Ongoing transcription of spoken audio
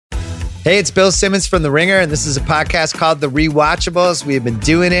Hey, it's Bill Simmons from The Ringer, and this is a podcast called The Rewatchables. We have been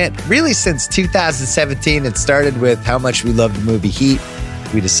doing it really since 2017. It started with how much we love the movie Heat.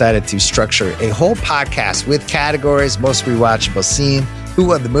 We decided to structure a whole podcast with categories: most rewatchable scene, who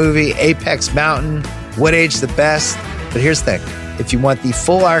won the movie, Apex Mountain, what age the best. But here's the thing. If you want the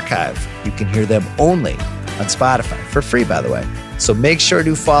full archive, you can hear them only on Spotify, for free, by the way. So make sure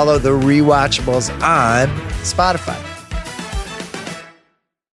to follow The Rewatchables on Spotify.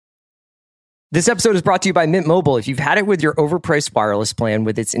 This episode is brought to you by Mint Mobile. If you've had it with your overpriced wireless plan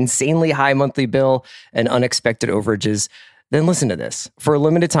with its insanely high monthly bill and unexpected overages, then listen to this. For a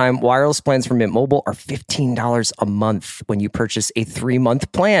limited time, wireless plans from Mint Mobile are $15 a month when you purchase a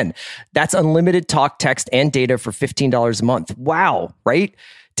 3-month plan. That's unlimited talk, text, and data for $15 a month. Wow, right?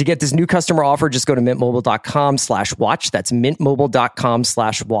 To get this new customer offer, just go to mintmobile.com/watch. That's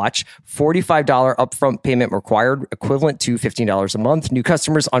mintmobile.com/watch. $45 upfront payment required, equivalent to $15 a month. New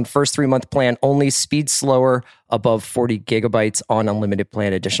customers on first 3-month plan only. Speed slower, above 40 gigabytes on unlimited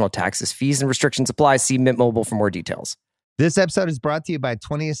plan. Additional taxes, fees, and restrictions apply. See Mint Mobile for more details. This episode is brought to you by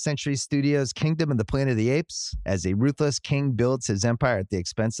 20th Century Studios' Kingdom of the Planet of the Apes. As a ruthless king builds his empire at the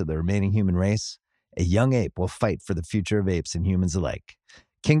expense of the remaining human race, a young ape will fight for the future of apes and humans alike.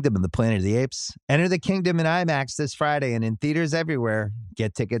 Kingdom of the Planet of the Apes. Enter the kingdom in IMAX this Friday and in theaters everywhere.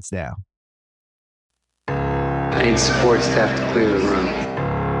 Get tickets now. I need support staff to clear the room.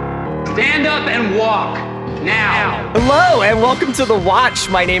 Stand up and walk now. Hello and welcome to The Watch.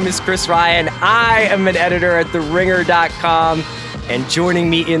 My name is Chris Ryan. I am an editor at TheRinger.com, and joining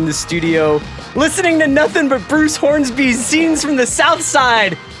me in the studio, listening to nothing but Bruce Hornsby's Scenes from the South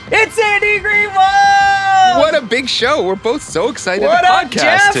Side, it's Andy Greenwald! What a big show. We're both so excited What to up, podcast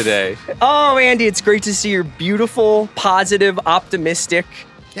Jeff? today. Oh, Andy, it's great to see your beautiful, positive, optimistic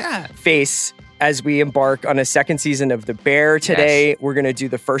face as we embark on a second season of The Bear today. Yes. We're going to do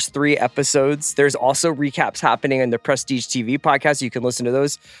the first 3 episodes. There's also recaps happening on the Prestige TV podcast. You can listen to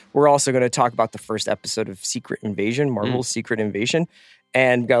those. We're also going to talk about the first episode of Secret Invasion, Marvel's Secret Invasion,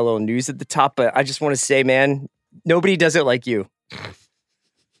 and got a little news at the top. But I just want to say, man, nobody does it like you.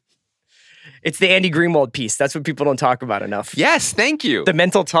 It's the Andy Greenwald piece. That's what people don't talk about enough. Yes, thank you. The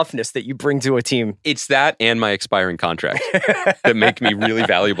mental toughness that you bring to a team. It's that and my expiring contract that make me really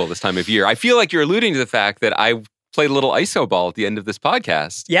valuable this time of year. I feel like you're alluding to the fact that I played a little ISO ball at the end of this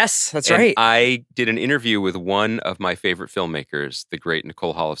podcast. Yes, that's and right. I did an interview with one of my favorite filmmakers, the great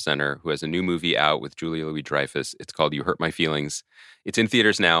Nicole Holofcener, who has a new movie out with Julia Louis-Dreyfus. It's called You Hurt My Feelings. It's in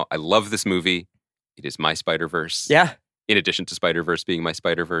theaters now. I love this movie. It is my Spider-Verse. Yeah. In addition to Spider-Verse being my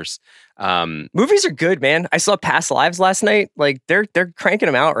Spider-Verse. Movies are good, man. I saw Past Lives last night. Like they're cranking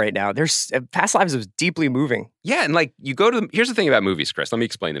them out right now. There's Past Lives was deeply moving. Yeah, and like you go to here's the thing about movies, Chris. Let me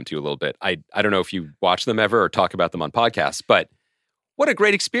explain them to you a little bit. I don't know if you watch them ever or talk about them on podcasts, but what a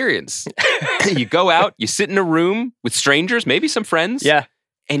great experience. You go out, you sit in a room with strangers, maybe some friends. Yeah.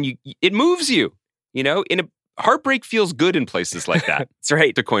 And it moves you. You know, heartbreak feels good in places like that. That's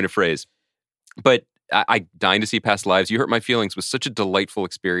right. To coin a phrase. But I dying to see Past Lives. You Hurt My Feelings was such a delightful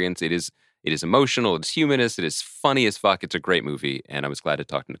experience. It is emotional. It's humanist. It is funny as fuck. It's a great movie, and I was glad to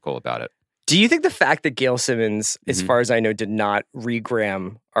talk to Nicole about it. Do you think the fact that Gail Simmons, as far as I know, did not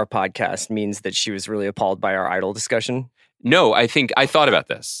regram our podcast means that she was really appalled by our Idol discussion? No, I thought about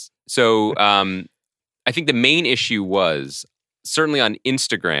this. So I think the main issue was certainly on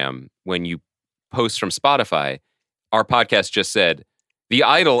Instagram when you post from Spotify, our podcast just said, The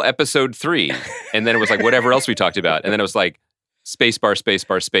Idol episode 3. And then it was like whatever else we talked about. And then it was like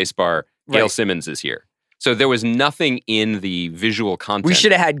spacebar, Gail Simmons is here. So there was nothing in the visual content. We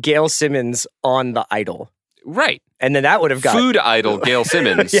should have had Gail Simmons on the Idol. Right. And then that would have got Food Idol Gail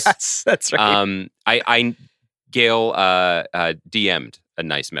Simmons. Yes, that's right. Gail DM'd a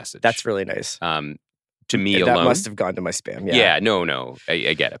nice message. That's really nice. To me that alone. That must have gone to my spam. Yeah, no.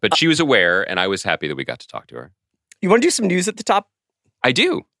 I get it. But she was aware, and I was happy that we got to talk to her. You want to do some news at the top? I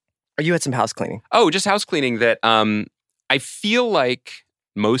do. Or you had some house cleaning? Oh, just house cleaning that I feel like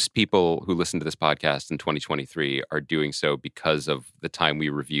most people who listen to this podcast in 2023 are doing so because of the time we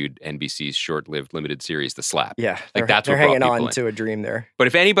reviewed NBC's short-lived limited series, The Slap. Yeah. Like that's they're what brought hanging people on to a dream there. But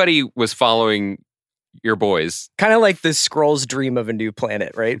if anybody was following your boys. Kind of like the Skrulls' dream of a new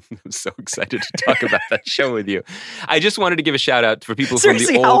planet, right? I'm so excited to talk about that show with you. I just wanted to give a shout out for people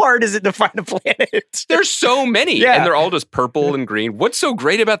Seriously, from the old... how hard is it to find a planet? There's so many, and they're all just purple and green. What's so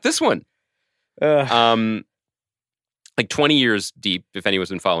great about this one? Like 20 years deep, if anyone's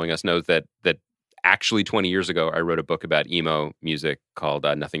been following us knows that actually 20 years ago, I wrote a book about emo music called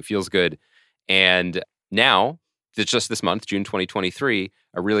Nothing Feels Good. And now, just this month, June 2023,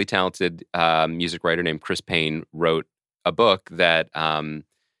 a really talented music writer named Chris Payne wrote a book that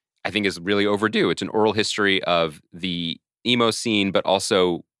I think is really overdue. It's an oral history of the emo scene, but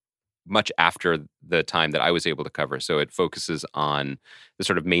also much after the time that I was able to cover. So it focuses on the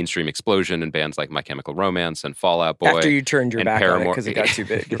sort of mainstream explosion in bands like My Chemical Romance and Fall Out Boy. After you turned your and back Paramore. on it because it got too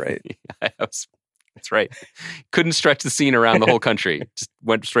big, right? That's right. Couldn't stretch the scene around the whole country. Just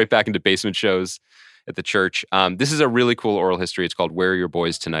went straight back into basement shows at the church. This is a really cool oral history. It's called Where Are Your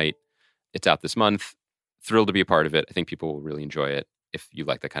Boys Tonight? It's out this month. Thrilled to be a part of it. I think people will really enjoy it if you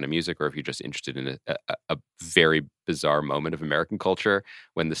like that kind of music or if you're just interested in a very bizarre moment of American culture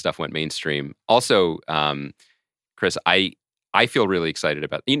when the stuff went mainstream. Also, Chris, I feel really excited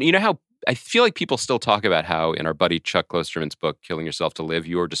about, you know how I feel like people still talk about how in our buddy Chuck Klosterman's book, Killing Yourself to Live,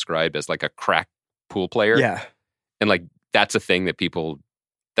 you are described as like a crack pool player. Yeah. And like, that's a thing that people,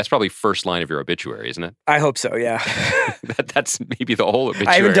 that's probably first line of your obituary, isn't it? I hope so, yeah. That's maybe the whole obituary.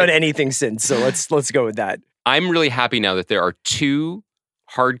 I haven't done anything since, so let's go with that. I'm really happy now that there are 2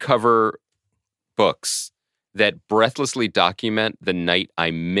 hardcover books that breathlessly document the night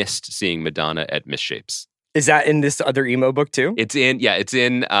I missed seeing Madonna at Misshapes. Is that in this other emo book too? It's in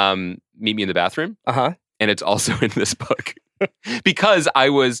Meet Me in the Bathroom. Uh-huh. And it's also in this book. Because I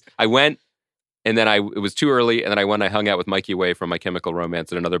went and then it was too early, and then I hung out with Mikey Way from My Chemical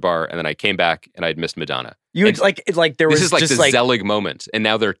Romance at another bar, and then I came back and I'd missed Madonna. You would, like there was this is like just the Zelig moment, and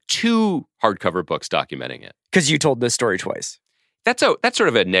now there are 2 hardcover books documenting it. Because you told this story twice. That's sort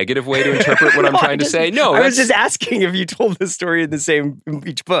of a negative way to interpret what I'm trying to say. No, I was just asking if you told the story in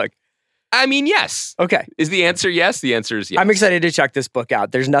each book. I mean, yes. Okay. Is the answer yes? The answer is yes. I'm excited to check this book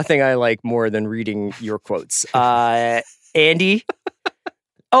out. There's nothing I like more than reading your quotes. Andy.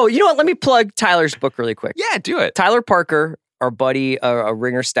 Oh, you know what? Let me plug Tyler's book really quick. Yeah, do it. Tyler Parker, our buddy, a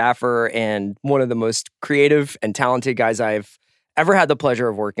Ringer staffer, and one of the most creative and talented guys I've ever had the pleasure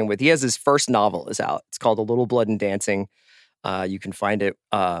of working with. He has his first novel is out. It's called A Little Blood and Dancing. You can find it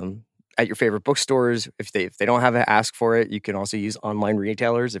at your favorite bookstores. If they don't have an ask for it, you can also use online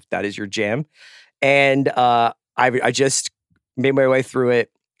retailers if that is your jam. And I just made my way through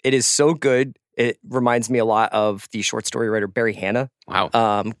it. It is so good. It reminds me a lot of the short story writer Barry Hannah.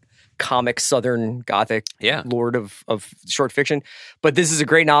 Wow. Comic Southern Gothic lord of short fiction. But this is a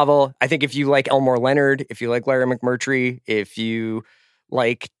great novel. I think if you like Elmore Leonard, if you like Larry McMurtry, if you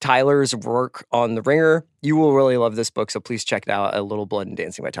like Tyler's work on The Ringer, you will really love this book. So please check it out. A Little Blood and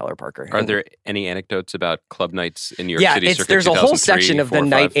Dancing by Tyler Parker. Are there any anecdotes about club nights in New York City? Yeah, there's a whole section of the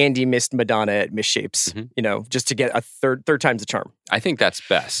night Andy missed Madonna at Misshapes, just to get a third time's the charm. I think that's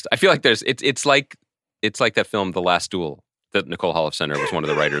best. I feel like it's like that film, The Last Duel, that Nicole Holofcener was one of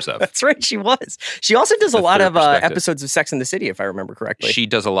the writers of. That's right, she was. She also does a lot of episodes of Sex and the City, if I remember correctly. She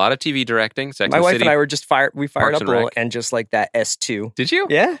does a lot of TV directing. My wife and I were just fired up a little, and just like that S2. Did you?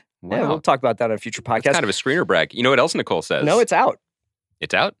 Yeah. Wow. Yeah, we'll talk about that on a future podcast. That's kind of a screener brag. You know what else Nicole says? No, it's out.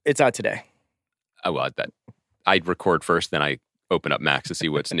 It's out? It's out today. Oh, well, I record first, then I open up Max to see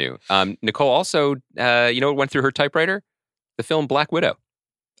what's new. Nicole also, what went through her typewriter? The film Black Widow.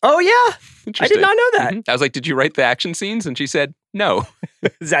 Oh, yeah. I did not know that. Mm-hmm. I was like, did you write the action scenes? And she said, no.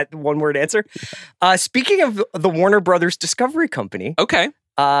 Is that the one-word answer? Speaking of the Warner Brothers Discovery Company. Okay.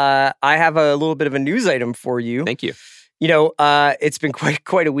 I have a little bit of a news item for you. Thank you. It's been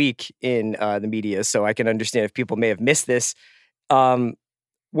quite a week in the media, so I can understand if people may have missed this. Warner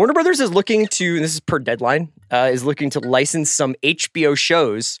Brothers is looking to, and this is per Deadline, is looking to license some HBO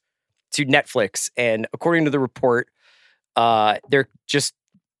shows to Netflix. And according to the report, they're just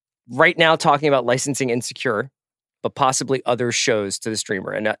right now talking about licensing Insecure, but possibly other shows to the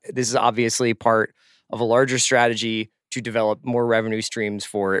streamer. And this is obviously part of a larger strategy to develop more revenue streams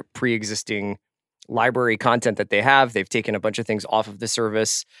for pre-existing library content that they have. They've taken a bunch of things off of the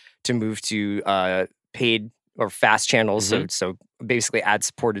service to move to paid or fast channels. Mm-hmm. So basically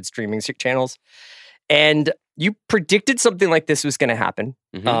ad-supported streaming channels. And you predicted something like this was going to happen,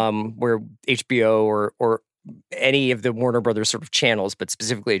 where HBO or any of the Warner Brothers sort of channels, but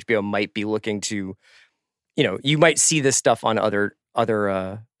specifically HBO, might be looking to, you might see this stuff on other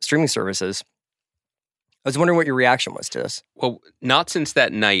streaming services. I was wondering what your reaction was to this. Well, not since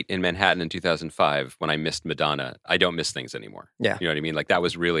that night in Manhattan in 2005 when I missed Madonna. I don't miss things anymore. Yeah. You know what I mean? Like that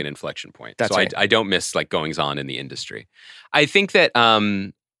was really an inflection point. That's right. I don't miss like goings on in the industry. I think that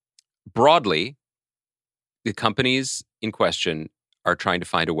broadly, the companies in question are trying to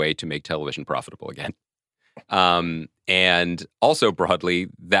find a way to make television profitable again. And also broadly,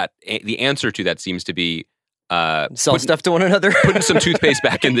 that the answer to that seems to be sell stuff to one another, putting some toothpaste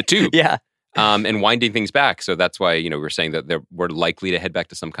back in the tube. Yeah. And winding things back. So that's why, we're saying that we're likely to head back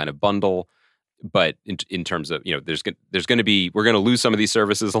to some kind of bundle. But in there's going to be, we're going to lose some of these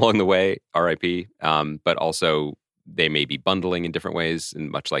services along the way, RIP. But also they may be bundling in different ways,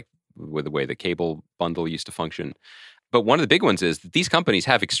 and much like with the way the cable bundle used to function. But one of the big ones is that these companies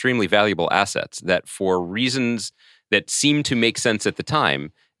have extremely valuable assets that, for reasons that seemed to make sense at the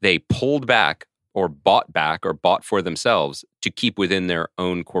time, they pulled back or bought for themselves to keep within their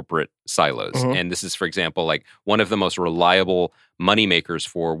own corporate silos. Mm-hmm. And this is, for example, like one of the most reliable moneymakers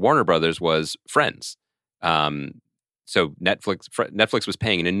for Warner Brothers was Friends. So Netflix was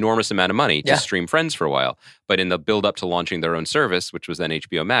paying an enormous amount of money to stream Friends for a while. But in the build up to launching their own service, which was then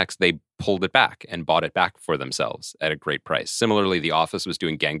HBO Max, they pulled it back and bought it back for themselves at a great price. Similarly, The Office was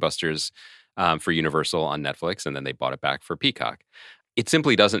doing gangbusters for Universal on Netflix, and then they bought it back for Peacock. It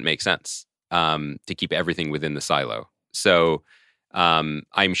simply doesn't make sense to keep everything within the silo. So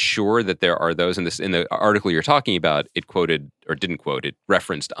I'm sure that there are those in the article you're talking about. It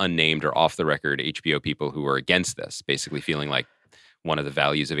referenced unnamed or off the record HBO people who are against this, basically feeling like one of the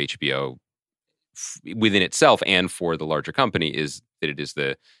values of HBO within itself and for the larger company is that it is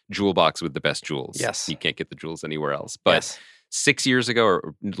the jewel box with the best jewels. Yes, you can't get the jewels anywhere else. But 6 years ago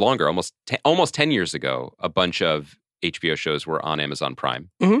or longer, almost 10 years ago, a bunch of HBO shows were on Amazon Prime.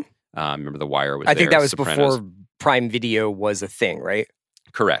 Mm-hmm. Remember The Wire was I think there, that was Sopranos. before Prime Video was a thing, right?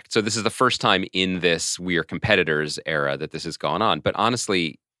 Correct. So this is the first time in this we are competitors era that this has gone on. But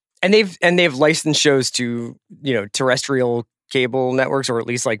honestly, and they've licensed shows to terrestrial cable networks, or at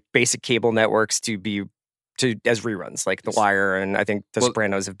least like basic cable networks as reruns, like The Wire, and I think The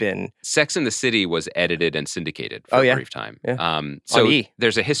Sopranos have been. Sex and the City was edited and syndicated for a brief time. Yeah. So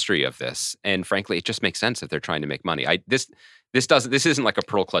there's a history of this, and frankly, it just makes sense if they're trying to make money. This isn't like a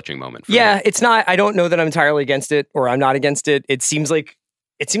pearl clutching moment for me. It's not. I don't know that I'm entirely against it, or I'm not against it. It seems like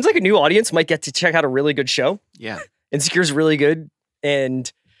a new audience might get to check out a really good show. Yeah. Insecure's really good,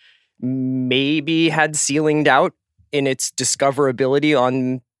 and maybe had ceilinged out in its discoverability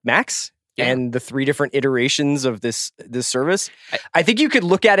on Max. Yeah. And the 3 different iterations of this service. I think you could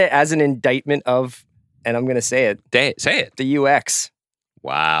look at it as an indictment of, and I'm going to say it. Say it. The UX.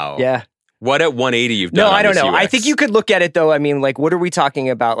 Wow. Yeah. What at 180 you've done? No, I don't know. UX? I think you could look at it though. I mean, like, what are we talking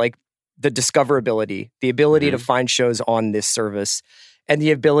about? Like the discoverability, the ability to find shows on this service, and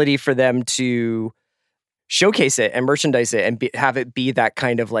the ability for them to showcase it and merchandise it and have it be that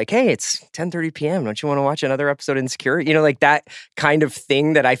kind of like, hey, it's 10:30 p.m. Don't you want to watch another episode of Insecure? Like that kind of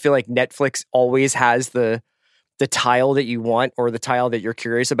thing that I feel like Netflix always has the tile that you want, or the tile that you're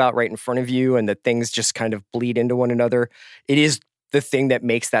curious about right in front of you, and that things just kind of bleed into one another. It is the thing that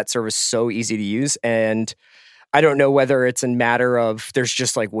makes that service so easy to use. And I don't know whether it's a matter of there's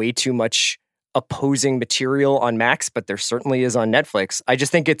just like way too much opposing material on Max, but there certainly is on Netflix. I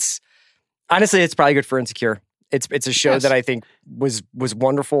just think honestly, it's probably good for Insecure. It's a show that I think was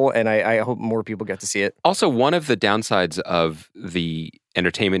wonderful, and I hope more people get to see it. Also, one of the downsides of the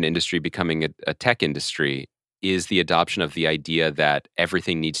entertainment industry becoming a tech industry is the adoption of the idea that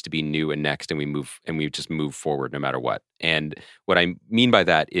everything needs to be new and next, and we just move forward no matter what. And what I mean by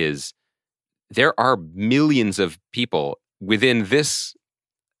that is there are millions of people within this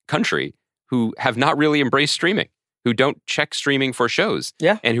country who have not really embraced streaming, who don't check streaming for shows,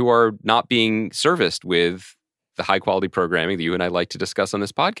 and who are not being serviced with the high quality programming that you and I like to discuss on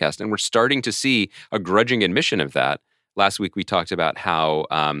this podcast. And we're starting to see a grudging admission of that. Last week, we talked about how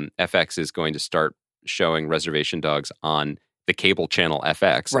FX is going to start showing Reservation Dogs on the cable channel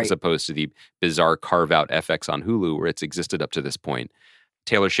FX, as opposed to the bizarre carve-out FX on Hulu, where it's existed up to this point.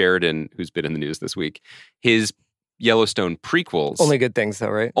 Taylor Sheridan, who's been in the news this week, his Yellowstone prequels... Only good things,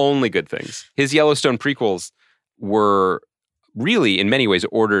 though, right? Only good things. His Yellowstone prequels were really, in many ways,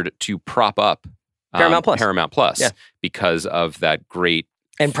 ordered to prop up Paramount Plus, because of that great...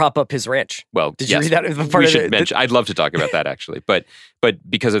 And prop up his ranch. Well, did you read that? Mention. I'd love to talk about that, actually. But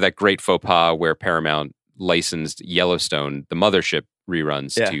because of that great faux pas where Paramount licensed Yellowstone, the mothership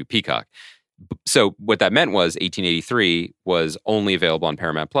reruns, to Peacock. So what that meant was 1883 was only available on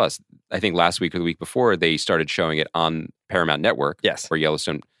Paramount Plus. I think last week or the week before, they started showing it on Paramount Network, where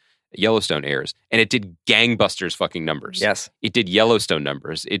Yellowstone airs, and it did gangbusters fucking numbers. Yes. It did Yellowstone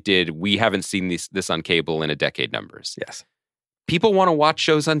numbers. It did we haven't seen this on cable in a decade numbers. Yes. People want to watch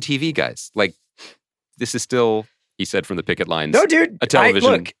shows on TV, guys. Like, this is still, he said from the picket lines, no, dude, a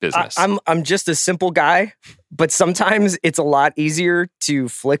television business. I'm just a simple guy, but sometimes it's a lot easier to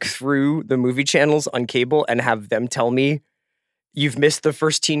flick through the movie channels on cable and have them tell me, you've missed the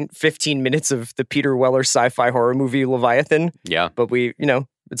first 15 minutes of the Peter Weller sci-fi horror movie Leviathan. Yeah. But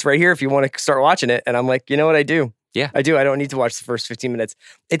it's right here if you want to start watching it. And I'm like, you know what I do? Yeah. I do. I don't need to watch the first 15 minutes.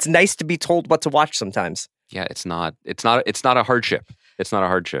 It's nice to be told what to watch sometimes. Yeah, it's not a hardship. It's not a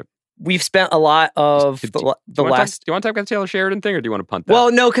hardship. we've spent a lot of the last. Do you want to talk about the Taylor Sheridan thing, or do you want to punt that?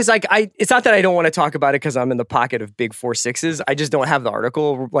 Well, no, because it's not that I don't want to talk about it because I'm in the pocket of big 4.6s. I just don't have the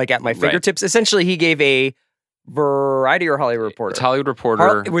article like at my fingertips. Right. Essentially, he gave a Variety or Hollywood Reporter. It's Hollywood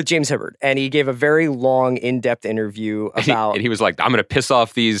Reporter with James Hibbert, and he gave a very long, in-depth interview about. And he was like, "I'm going to piss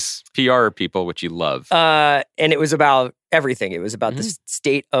off these PR people," which you love. And it was about everything. It was about the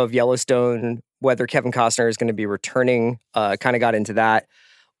state of Yellowstone, whether Kevin Costner is going to be returning. Kind of got into that.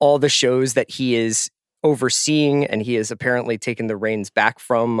 All the shows that he is overseeing, and he has apparently taken the reins back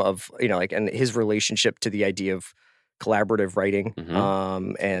from and his relationship to the idea of collaborative writing,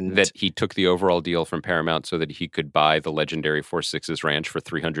 and that he took the overall deal from Paramount so that he could buy the legendary 4.6's ranch for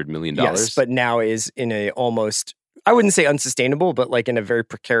 $300 million. Yes, but now is in a almost, I wouldn't say unsustainable, but like in a very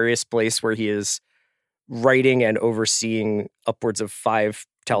precarious place where he is writing and overseeing upwards of 5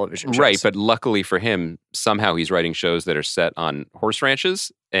 television shows. Right, but luckily for him, somehow he's writing shows that are set on horse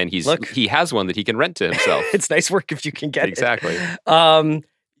ranches, and he has one that he can rent to himself. It's nice work if you can get exactly. it.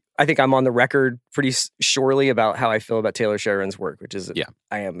 I think I'm on the record pretty surely about how I feel about Taylor Sheridan's work, which is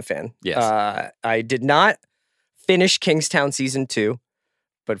I am a fan. Yes. I did not finish Kingstown season 2,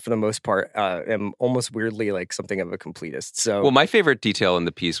 but for the most part, am almost weirdly like something of a completist. So, well, my favorite detail in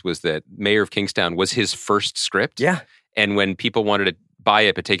the piece was that Mayor of Kingstown was his first script. Yeah. And when people wanted to buy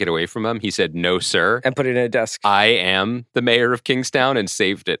it but take it away from him, he said, "No, sir," and put it in a desk. I am the mayor of Kingstown, and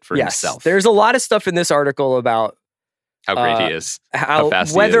saved it for himself. There's a lot of stuff in this article about how great he is, how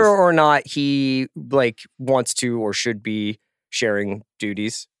fast whether he is. or not he like wants to or should be sharing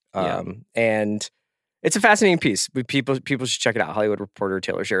duties. And it's a fascinating piece. People should check it out. Hollywood Reporter,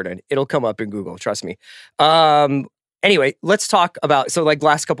 Taylor Sheridan. It'll come up in Google. Trust me. Anyway, let's talk about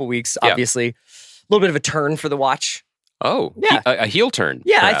last couple weeks. Obviously, a little bit of a turn for the watch. Oh, yeah, a heel turn.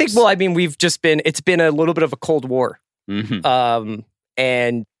 Yeah, perhaps. I think. Well, I mean, it's been a little bit of a Cold War, and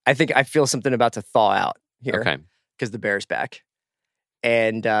I think I feel something about to thaw out here. Okay. Because the Bears back.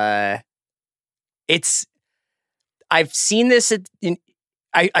 And I've seen this.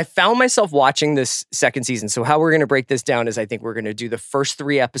 I found myself watching this second season. So how we're going to break this down is I think we're going to do the first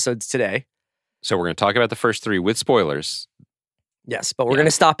 3 episodes today. So we're going to talk about the first 3 with spoilers. Yes, but we're going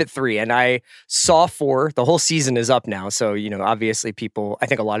to stop at 3. And I saw 4. The whole season is up now. So, obviously I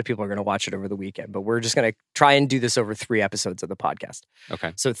think a lot of people are going to watch it over the weekend. But we're just going to try and do this over 3 episodes of the podcast.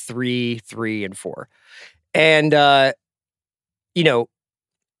 Okay. So 3, 3, and 4. And,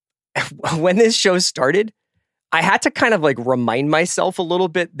 when this show started, I had to kind of like remind myself a little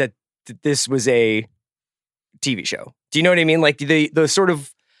bit that this was a TV show. Do you know what I mean? Like the sort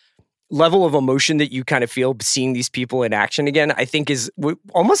of level of emotion that you kind of feel seeing these people in action again, I think is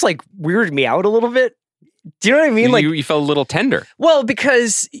almost like weirded me out a little bit. Do you know what I mean? Like you felt a little tender. Well,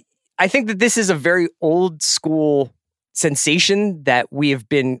 because I think that this is a very old school sensation that we've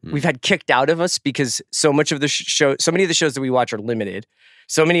had kicked out of us because so many of the shows that we watch are limited.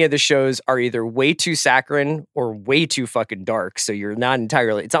 So many of the shows are either way too saccharine or way too fucking dark. So you're not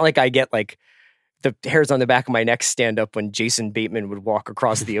entirely, it's not like I get like the hairs on the back of my neck stand up when Jason Bateman would walk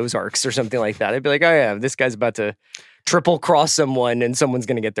across the Ozarks or something like that. I'd be like, oh yeah, this guy's about to triple cross someone and someone's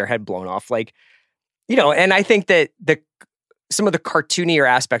going to get their head blown off. Like, and I think that some of the cartoonier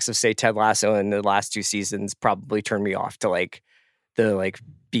aspects of, say, Ted Lasso in the last 2 seasons probably turned me off to like the like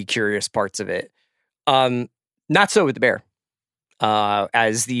be curious parts of it. Not so with the Bear.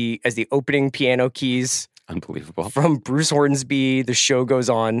 As the opening piano keys, unbelievable, from Bruce Hornsby, the show goes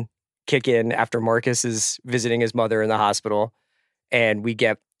on, kick in after Marcus is visiting his mother in the hospital, and we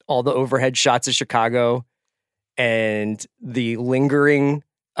get all the overhead shots of Chicago and the lingering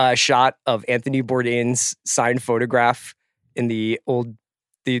shot of Anthony Bourdain's signed photograph in the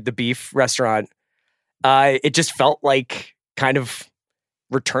beef restaurant. It just felt like kind of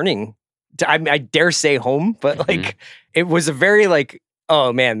returning to, I dare say home, but like it was a very like,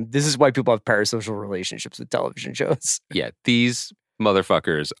 oh man, this is why people have parasocial relationships with television shows. Yeah, these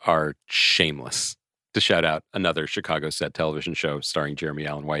motherfuckers are shameless. To shout out another Chicago set television show starring Jeremy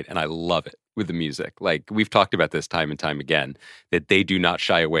Allen White, and I love it with the music. Like, we've talked about this time and time again, that they do not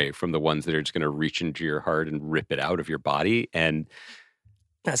shy away from the ones that are just going to reach into your heart and rip it out of your body. And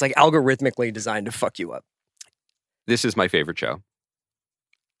it's like algorithmically designed to fuck you up. This is my favorite show.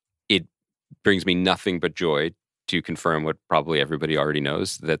 It brings me nothing but joy to confirm what probably everybody already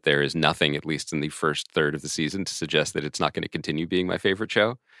knows, that there is nothing, at least in the first third of the season, to suggest that it's not going to continue being my favorite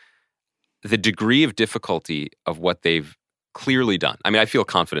show. The degree of difficulty of what they've clearly done. I mean, I feel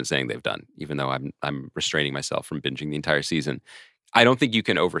confident saying they've done, even though I'm restraining myself from binging the entire season. I don't think you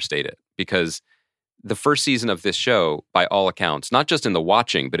can overstate it, because the first season of this show, by all accounts, not just in the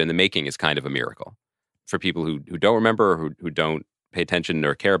watching, but in the making, is kind of a miracle. For people who don't remember or who don't pay attention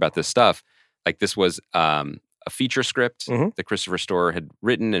or care about this stuff. Like this was a feature script that Christopher Storer had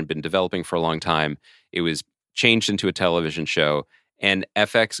written and been developing for a long time. It was changed into a television show, and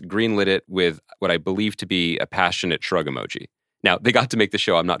FX greenlit it with what I believe to be a passionate shrug emoji. Now, they got to make the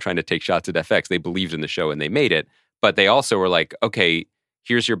show. I'm not trying to take shots at FX. They believed in the show and they made it. But they also were like, okay,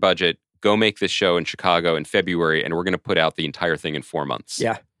 here's your budget. Go make this show in Chicago in February, and we're going to put out the entire thing in 4 months.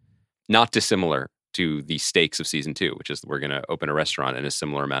 Yeah. Not dissimilar to the stakes of season 2, which is we're going to open a restaurant in a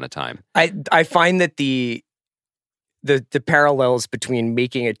similar amount of time. I find that the parallels between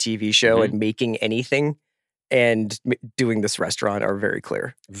making a TV show and making anything and doing this restaurant are very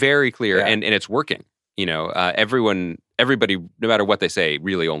clear. Very clear, and it's working. You know, everybody, no matter what they say,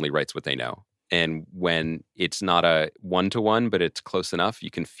 really only writes what they know. And when it's not a one-to-one, but it's close enough,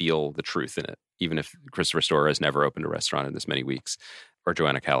 you can feel the truth in it, even if Christopher Storer has never opened a restaurant in this many weeks, or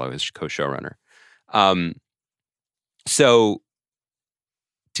Joanna Callow, his co-showrunner. So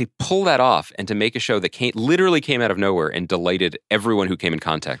to pull that off and to make a show that literally came out of nowhere and delighted everyone who came in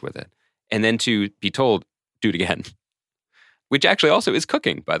contact with it, and then to be told, do it again, which actually also is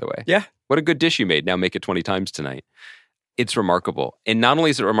cooking, by the way. Yeah. What a good dish you made. Now make it 20 times tonight. It's remarkable. And not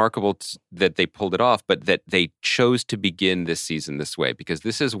only is it remarkable that they pulled it off, but that they chose to begin this season this way, because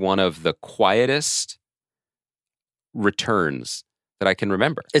this is one of the quietest returns that I can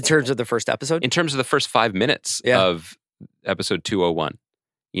remember. In terms of the first episode? In terms of the first 5 minutes of episode 201.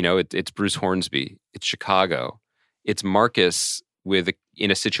 You know, it's Bruce Hornsby. It's Chicago. It's Marcus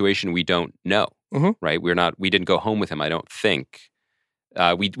in a situation we don't know, right? We didn't go home with him, I don't think.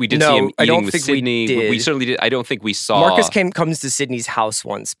 We did see him eating with Sydney. We certainly did. I don't think we saw Marcus comes to Sydney's house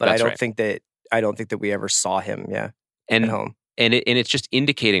once, but I don't think that we ever saw him. Yeah, at home. And it's just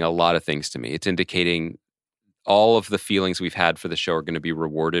indicating a lot of things to me. It's indicating all of the feelings we've had for the show are going to be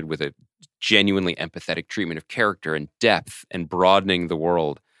rewarded with a genuinely empathetic treatment of character and depth and broadening the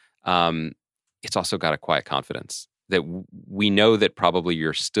world. It's also got a quiet confidence that we know that probably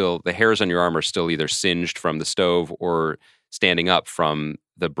the hairs on your arm are still either singed from the stove or standing up from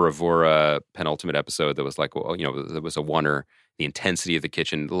the Bravura penultimate episode that was like, well, you know, there was a oneer, the intensity of the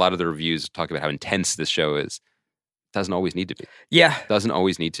kitchen. A lot of the reviews talk about how intense this show is. Doesn't always need to be. Yeah. Doesn't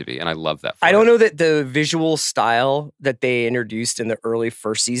always need to be. And I love that. I don't know that the visual style that they introduced in the early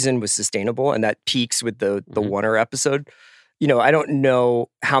first season was sustainable, and that peaks with the oneer episode. You know, I don't know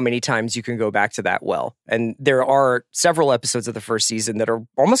how many times you can go back to that well. And there are several episodes of the first season that are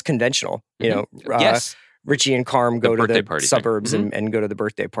almost conventional. You know, yes. Richie and Carm go to the suburbs and go to the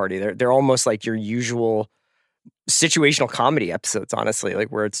birthday party. They're almost like your usual situational comedy episodes, honestly, like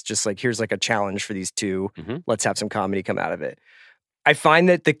where it's just like, here's like a challenge for these two. Let's have some comedy come out of it. I find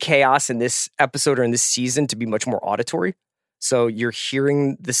that the chaos in this episode or in this season to be much more auditory. So you're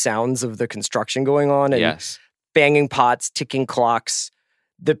hearing the sounds of the construction going on and banging pots, ticking clocks.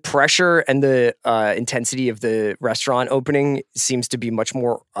 The pressure and the intensity of the restaurant opening seems to be much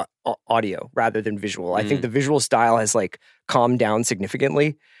more audio rather than visual. I think the visual style has like calmed down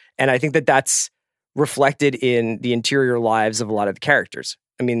significantly. And I think that that's reflected in the interior lives of a lot of the characters.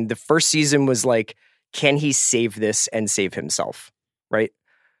 I mean, the first season was like, can he save this and save himself? Right?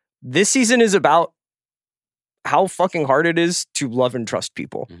 This season is about how fucking hard it is to love and trust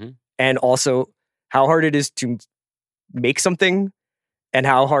people. And also how hard it is to make something and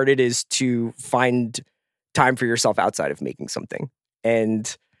how hard it is to find time for yourself outside of making something.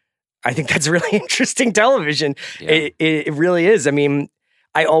 And I think that's really interesting television. Yeah. It really is. I mean,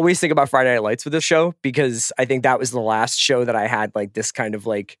 I always think about Friday Night Lights with this show because I think that was the last show that I had like this kind of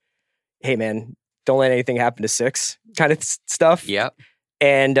like, hey man, don't let anything happen to 6 kind of stuff. Yeah.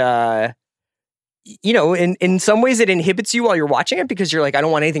 And, you know, in some ways it inhibits you while you're watching it because you're like, I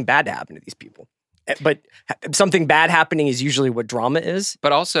don't want anything bad to happen to these people. But something bad happening is usually what drama is.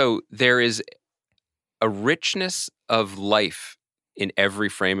 But also there is a richness of life in every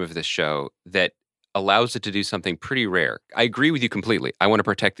frame of this show that allows it to do something pretty rare. I agree with you completely. I want to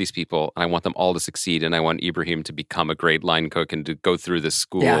protect these people and I want them all to succeed and I want Ibrahim to become a great line cook and to go through this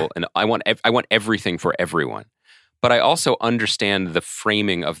school and I want everything for everyone. But I also understand the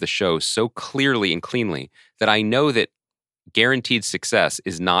framing of the show so clearly and cleanly that I know that guaranteed success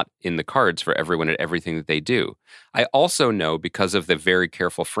is not in the cards for everyone at everything that they do. I also know, because of the very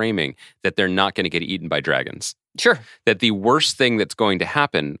careful framing, that they're not going to get eaten by dragons. Sure. That the worst thing that's going to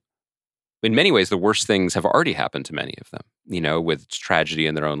happen, in many ways, the worst things have already happened to many of them, you know, with tragedy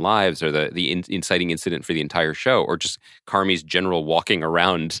in their own lives or the inciting incident for the entire show, or just Carmi's general walking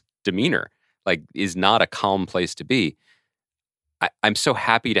around demeanor, like, is not a calm place to be. I'm so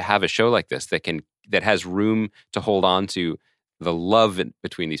happy to have a show like this that has room to hold on to the love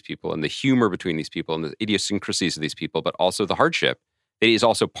between these people and the humor between these people and the idiosyncrasies of these people, but also the hardship that is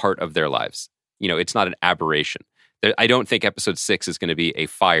also part of their lives. It's not an aberration. I don't think episode 6 is going to be a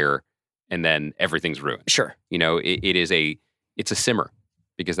fire and then everything's ruined. Sure. It's a simmer,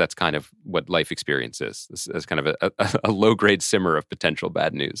 because that's kind of what life experience is. It's kind of a low-grade simmer of potential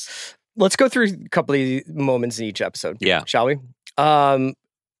bad news. Let's go through a couple of moments in each episode. Yeah. Shall we?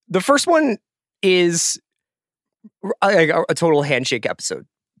 The first one is a total handshake episode.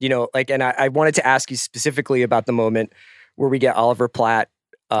 And I wanted to ask you specifically about the moment where we get Oliver Platt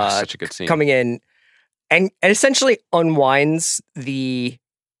such a good scene. coming in and essentially unwinds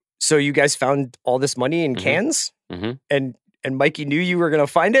so you guys found all this money in cans, and Mikey knew you were going to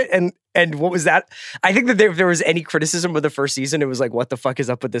find it, and what was that? I think that if there was any criticism of the first season, it was like, what the fuck is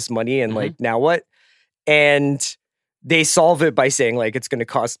up with this money, and like, now what? And they solve it by saying like it's going to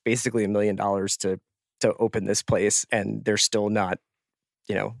cost basically $1 million to open this place, and they're still not,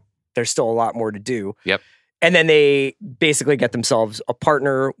 there's still a lot more to do. Yep. And then they basically get themselves a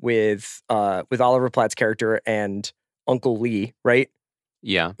partner with Oliver Platt's character and Uncle Lee, right?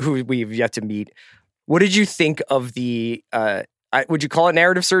 Yeah. Who we've yet to meet. What did you think of the, would you call it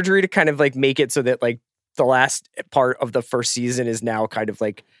narrative surgery to kind of like make it so that like the last part of the first season is now kind of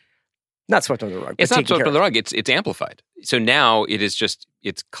like not swept under the rug? It's not swept under the rug. It's amplified. So now it is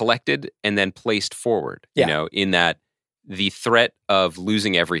it's collected and then placed forward, in that the threat of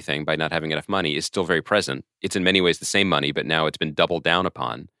losing everything by not having enough money is still very present. It's in many ways the same money, but now it's been doubled down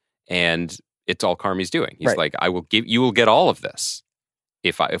upon, and it's all Carmy's doing. He's like, you will get all of this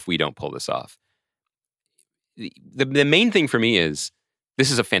if we don't pull this off. The main thing for me is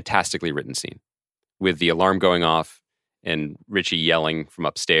this is a fantastically written scene with the alarm going off and Richie yelling from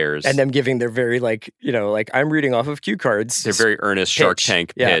upstairs. And them giving their very I'm reading off of cue cards. Their very earnest Shark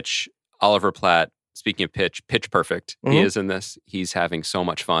Tank pitch. Oliver Platt, speaking of pitch perfect. He is in this. He's having so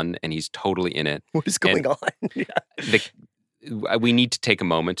much fun and he's totally in it. What is going on? We need to take a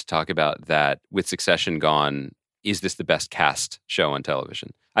moment to talk about that. With Succession gone, is this the best cast show on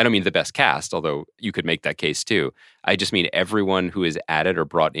television? I don't mean the best cast, although you could make that case too. I just mean everyone who is added or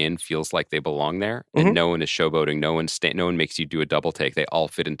brought in feels like they belong there, and no one is showboating. No one makes you do a double take. They all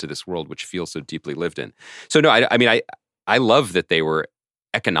fit into this world, which feels so deeply lived in. So no, I love that they were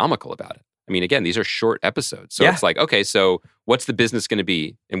economical about it. I mean, again, these are short episodes, so it's like, okay, so what's the business going to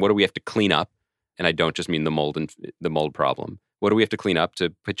be, and what do we have to clean up? And I don't just mean the mold problem. What do we have to clean up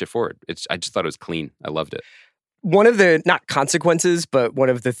to pitch it forward? I just thought it was clean. I loved it. One of the, not consequences, but one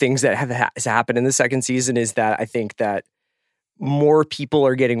of the things that has happened in the second season is that I think that more people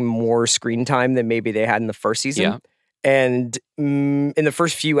are getting more screen time than maybe they had in the first season. Yeah. And in the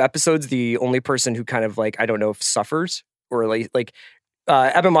first few episodes, the only person who kind of like, I don't know if suffers or like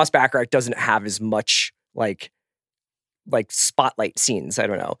Eben Moss-Bachrach doesn't have as much like spotlight scenes. I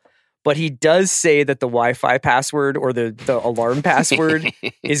don't know. But he does say that the Wi-Fi password or the alarm password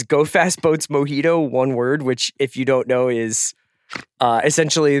is Go Fast Boats Mojito, one word, which if you don't know is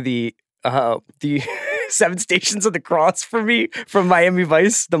essentially the 7 Stations of the Cross for me from Miami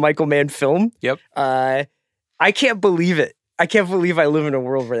Vice, the Michael Mann film. Yep. I can't believe it. I can't believe I live in a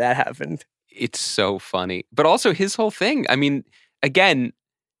world where that happened. It's so funny. But also his whole thing. I mean, again,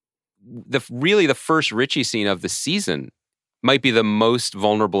 the first Richie scene of the season might be the most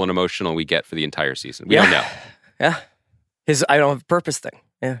vulnerable and emotional we get for the entire season. We don't know. Yeah. His I don't have a purpose thing.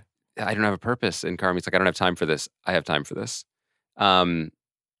 Yeah. I don't have a purpose. And Carmy's like, I don't have time for this. I have time for this. That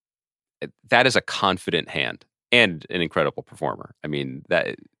is a confident hand and an incredible performer. I mean,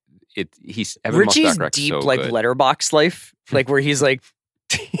 he's Richie's deep, so like good. Letterbox life, like where he's like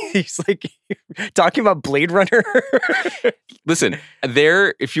talking about Blade Runner. Listen,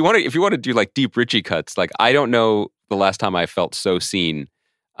 if you want to do like deep Richie cuts, like I don't know the last time I felt so seen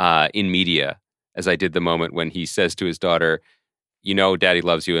in media as I did the moment when he says to his daughter, Daddy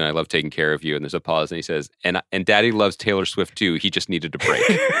loves you and I love taking care of you. And there's a pause and he says, and Daddy loves Taylor Swift too. He just needed a break.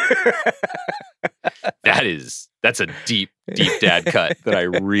 That's a deep, deep dad cut that I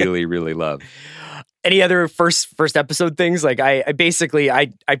really, really love. Any other first episode things? Like I basically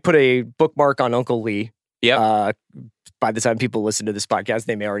put a bookmark on Uncle Lee. Yeah. By the time people listen to this podcast,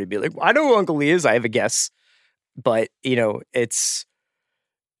 they may already be like, I know who Uncle Lee is. I have a guess. But,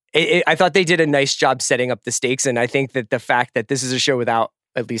 I thought they did a nice job setting up the stakes. And I think that the fact that this is a show without,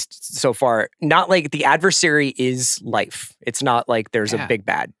 at least so far, not like the adversary is life. It's not like there's a big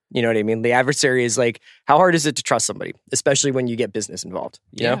bad. You know what I mean? The adversary is like, how hard is it to trust somebody, especially when you get business involved?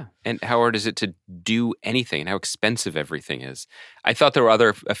 You know? And how hard is it to do anything and how expensive everything is? I thought there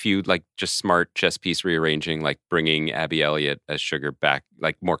were a few like just smart chess piece rearranging, like bringing Abby Elliott as Sugar back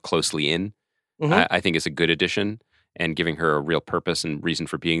like more closely in. I think is a good addition. and giving her a real purpose and reason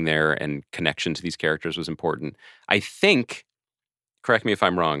for being there, and connection to these characters was important. I think, correct me if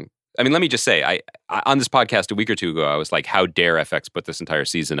I'm wrong, I mean, let me just say, I on this podcast a week or two ago, I was like, how dare FX put this entire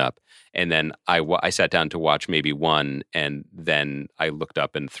season up? And then I sat down to watch maybe 1, and then I looked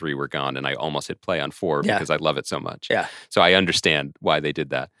up and 3 were gone, and I almost hit play on 4 because I love it so much. Yeah. So I understand why they did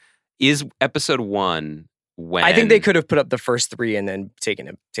that. Is episode 1 when... I think they could have put up the first 3 and then taken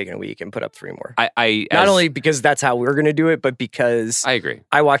a week and put up 3 more. Not only because that's how we're going to do it, but because... I agree.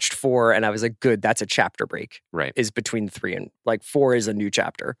 I watched 4 and I was like, good, that's a chapter break. Right. Is between 3 and... Like 4 is a new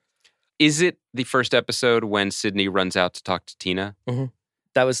chapter. Is it the first episode when Sydney runs out to talk to Tina? Mm-hmm.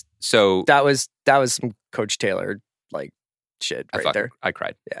 That was some Coach Taylor like shit there. I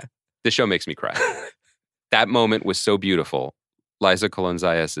cried. Yeah. The show makes me cry. That moment was so beautiful. Liza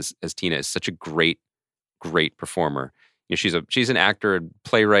Colon-Zayas as Tina is such a great performer. You know, she's an actor and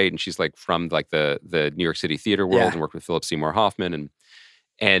playwright, and she's like from like the New York City theater world and worked with Philip Seymour Hoffman,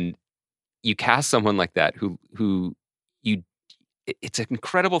 and you cast someone like that who you. It's an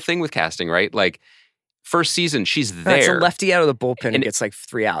incredible thing with casting, right? Like, first season, she's there. It's a lefty out of the bullpen and gets like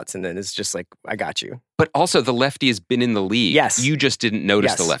 3 outs, and then it's just like, I got you. But also, the lefty has been in the league. Yes. You just didn't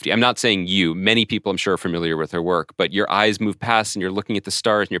notice the lefty. I'm not saying you. Many people, I'm sure, are familiar with her work, but your eyes move past, and you're looking at the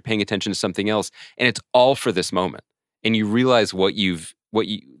stars, and you're paying attention to something else, and it's all for this moment. And you realize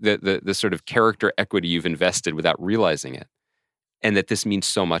the sort of character equity you've invested without realizing it, and that this means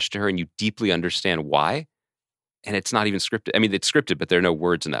so much to her, and you deeply understand why. And it's not even scripted. I mean, it's scripted, but there are no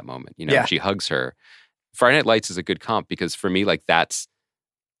words in that moment. You know, she hugs her. Friday Night Lights is a good comp because for me, like that's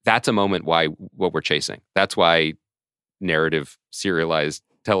a moment what we're chasing. That's why narrative serialized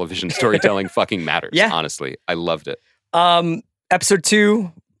television storytelling fucking matters. Yeah. Honestly, I loved it. Episode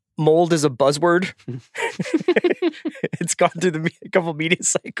 2, mold is a buzzword. It's gone through a couple media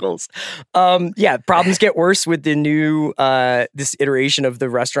cycles. Problems get worse with the new this iteration of the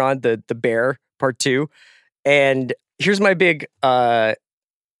restaurant, the Bear Part 2. And here's my big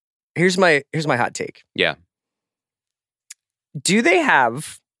here's my hot take. Yeah. Do they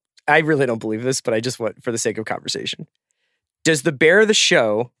have, I really don't believe this, but I just want for the sake of conversation. Does the Bear the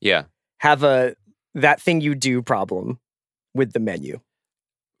show have a that thing you do problem with the menu?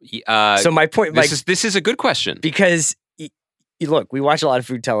 So my point, this is a good question. Because look, we watch a lot of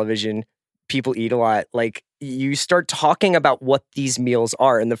food television. People eat a lot. Like, you start talking about what these meals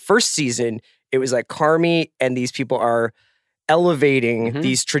are. In the first season, it was like Carmy and these people are elevating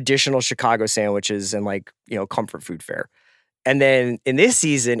these traditional Chicago sandwiches and like, you know, comfort food fare. And then in this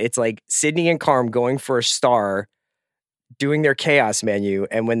season, it's like Sydney and Carm going for a star, doing their chaos menu.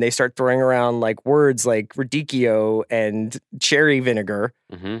 And when they start throwing around like words like radicchio and cherry vinegar,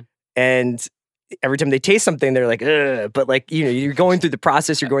 and every time they taste something, they're like, ugh. But like, you know, you're going through the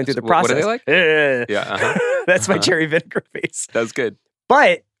process. What are they like? Ugh. Yeah. That's my cherry vinegar face. That was good.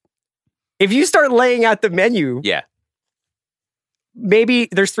 But if you start laying out the menu, maybe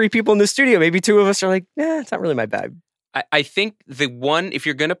there's 3 people in the studio. Maybe 2 of us are like, it's not really my bag. I think if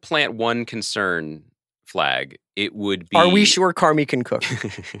you're going to plant one concern flag, it would be... Are we sure Carmy can cook?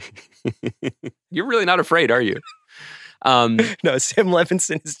 You're really not afraid, are you? No, Sam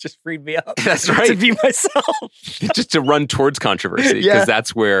Levinson has just freed me up. That's right. To be myself. Just to run towards controversy, because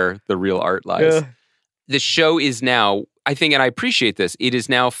that's where the real art lies. Yeah. The show is now, I think, and I appreciate this, it is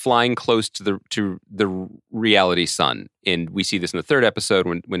now flying close to the reality sun. And we see this in the 3rd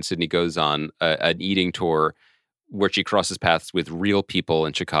episode when Sydney goes on an eating tour where she crosses paths with real people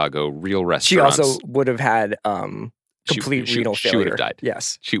in Chicago, real restaurants. She also would have had complete renal failure. She would have died.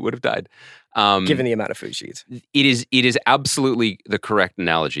 Yes. She would have died. Given the amount of food she eats. It is absolutely the correct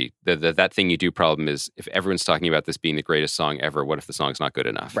analogy. That thing you do problem is, if everyone's talking about this being the greatest song ever, what if the song's not good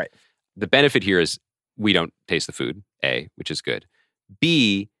enough? Right. The benefit here is we don't taste the food, A, which is good.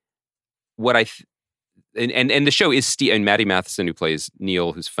 B, what and the show is and Maddie Matheson, who plays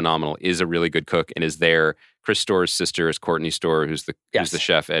Neil, who's phenomenal, is a really good cook and is there. Chris Store's sister is Courtney Store, who's the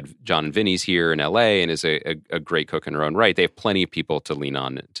chef at John and Vinny's here in LA and is a great cook in her own right. They have plenty of people to lean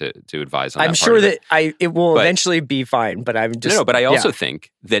on to advise on. I'm sure that it will eventually be fine, but I'm just but I also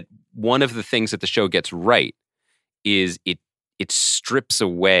think that one of the things that the show gets right is it strips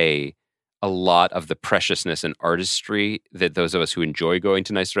away a lot of the preciousness and artistry that those of us who enjoy going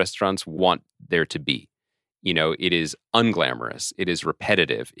to nice restaurants want there to be. You know, it is unglamorous. It is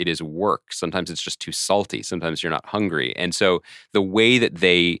repetitive. It is work. Sometimes it's just too salty. Sometimes you're not hungry. And so the way that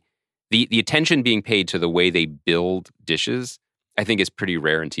the attention being paid to the way they build dishes, I think is pretty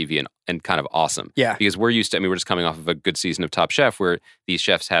rare in TV and kind of awesome. Yeah. Because we're used to, we're just coming off of a good season of Top Chef where these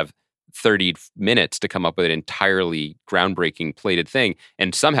chefs have 30 minutes to come up with an entirely groundbreaking plated thing.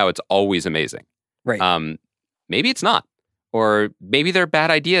 And somehow it's always amazing. Right. maybe it's not. Or maybe they're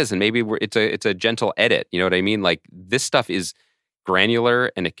bad ideas and maybe it's a gentle edit. You know what I mean? Like this stuff is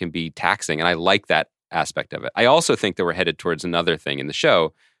granular and it can be taxing. And I like that aspect of it. I also think that we're headed towards another thing in the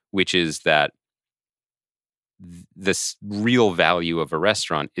show, which is that this real value of a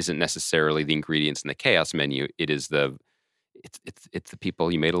restaurant isn't necessarily the ingredients in the chaos menu. It is it's the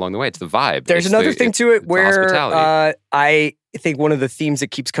people you made along the way. It's the vibe. There's another thing to it where I think one of the themes that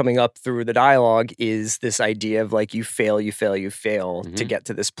keeps coming up through the dialogue is this idea of like you fail to get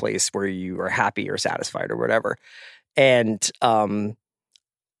to this place where you are happy or satisfied or whatever. And I'm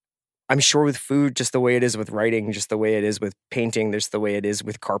sure with food, just the way it is with writing, just the way it is with painting, just the way it is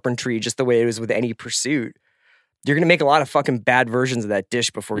with carpentry, just the way it is with any pursuit, you're going to make a lot of fucking bad versions of that dish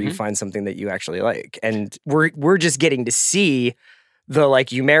before you find something that you actually like. And we're just getting to see the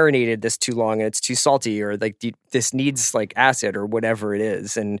like you marinated this too long and it's too salty, or like this needs like acid or whatever it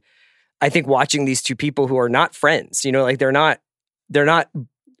is. And I think watching these two people who are not friends, you know, like they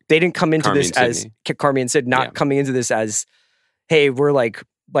didn't come into this as Carmi and Sid coming into this as, hey, we're like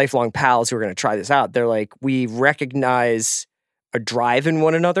lifelong pals who are going to try this out. They're like, we recognize a drive in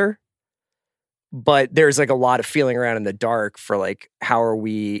one another, but there's like a lot of feeling around in the dark for like,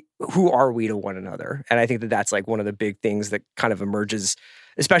 who are we to one another? And I think that that's like one of the big things that kind of emerges,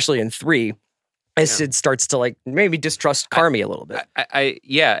 especially in 3, as Sid starts to like maybe distrust Carmi a little bit.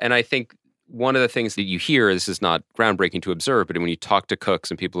 And I think one of the things that you hear, this is not groundbreaking to observe, but when you talk to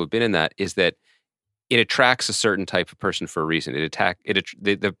cooks and people who've been in that, is that it attracts a certain type of person for a reason.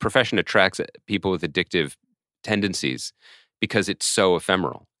 The profession attracts people with addictive tendencies because it's so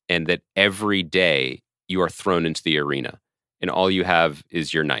ephemeral. And that every day you are thrown into the arena and all you have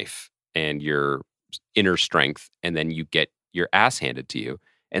is your knife and your inner strength. And then you get your ass handed to you.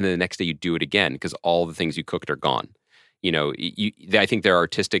 And then the next day you do it again because all the things you cooked are gone. You know, I think there are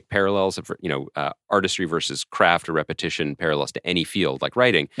artistic parallels of, artistry versus craft or repetition parallels to any field like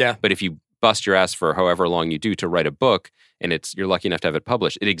writing. Yeah. But if you bust your ass for however long you do to write a book and you're lucky enough to have it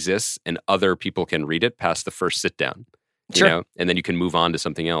published, it exists and other people can read it past the first sit down. Sure. You know, and then you can move on to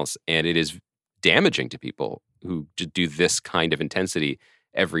something else. And it is damaging to people who just do this kind of intensity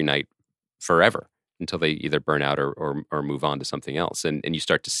every night forever until they either burn out or move on to something else. And you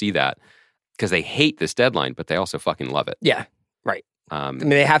start to see that because they hate this deadline, but they also fucking love it. Yeah, right. I mean,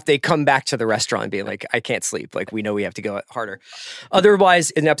 they come back to the restaurant and be like, I can't sleep. Like, we know we have to go harder.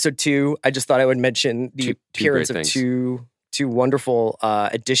 Otherwise, in episode 2, I just thought I would mention the appearance of two wonderful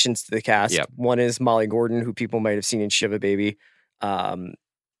additions to the cast. Yep. One is Molly Gordon, who people might have seen in Shiva Baby,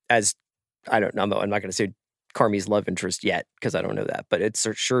 as I don't know. I'm not going to say Carmi's love interest yet because I don't know that, but it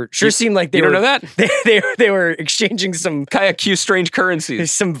sure seemed like don't know that they were exchanging some Q strange currencies,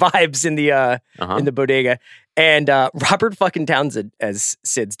 some vibes in the bodega, and Robert fucking Townsend as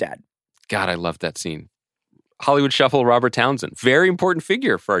Sid's dad. God, I loved that scene. Hollywood Shuffle, Robert Townsend, very important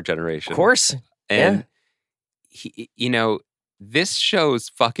figure for our generation, of course, and. He, this show's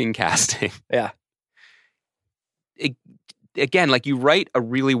fucking casting. Yeah. Again, like you write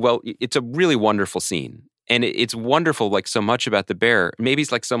it's a really wonderful scene. And it's wonderful, like so much about the bear. Maybe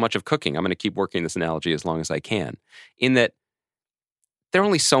it's like so much of cooking. I'm going to keep working this analogy as long as I can. In that there are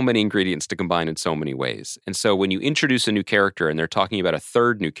only so many ingredients to combine in so many ways. And so when you introduce a new character and they're talking about a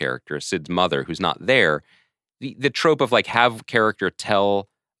third new character, Sid's mother, who's not there, the trope of like have character tell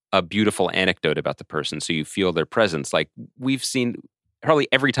a beautiful anecdote about the person so you feel their presence. Like we've seen probably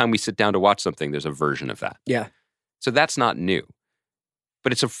every time we sit down to watch something, there's a version of that. Yeah. So that's not new.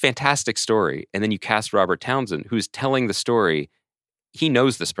 But it's a fantastic story. And then you cast Robert Townsend, who's telling the story. He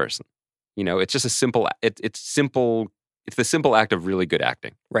knows this person. You know, it's just it's the simple act of really good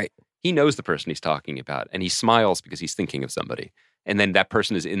acting. Right. He knows the person he's talking about and he smiles because he's thinking of somebody. And then that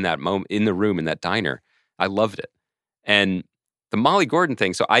person is in that moment, in the room, in that diner. I loved it. And the Molly Gordon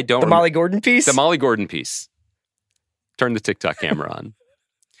thing, so I don't... Molly Gordon piece? The Molly Gordon piece. Turn the TikTok camera on.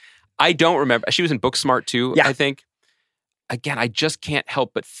 I don't remember. She was in Booksmart too, I think. Again, I just can't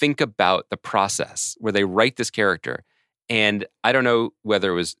help but think about the process where they write this character. And I don't know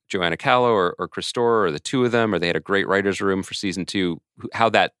whether it was Joanna Callow or Chris Storer or the two of them, or they had a great writer's room for season 2, how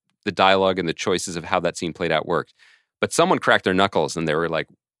the dialogue and the choices of how that scene played out worked. But someone cracked their knuckles and they were like,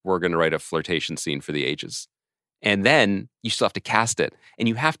 we're going to write a flirtation scene for the ages. And then you still have to cast it. And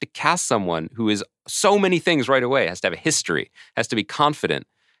you have to cast someone who is so many things right away. Has to have a history, has to be confident,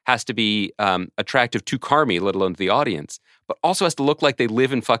 has to be attractive to Carmi, let alone to the audience, but also has to look like they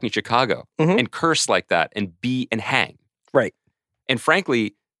live in fucking Chicago and curse like that and hang. Right. And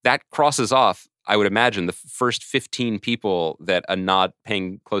frankly, that crosses off, I would imagine, the first 15 people that a not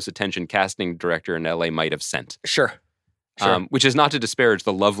paying close attention casting director in LA might have sent. Sure. Sure. Which is not to disparage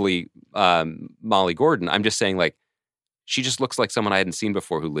the lovely Molly Gordon. I'm just saying, like, she just looks like someone I hadn't seen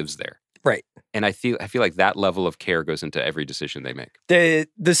before who lives there. Right. And I feel like that level of care goes into every decision they make. The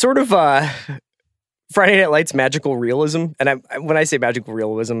sort of Friday Night Lights magical realism, and when I say magical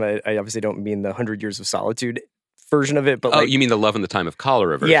realism, I obviously don't mean the 100 Years of Solitude version of it, but you mean the Love in the Time of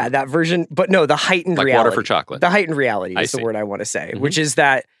Cholera version? Yeah, that version. But no, the heightened like reality. Water for Chocolate. The heightened reality I is the see. word I want to say, Mhm. which is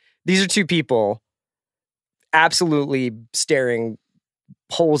that these are two people absolutely staring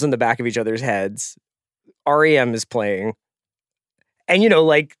holes in the back of each other's heads. REM is playing. And,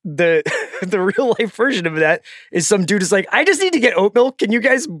 like, the real life version of that is some dude is like, I just need to get oat milk. Can you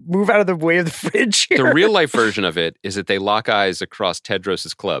guys move out of the way of the fridge here? The real life version of it is that they lock eyes across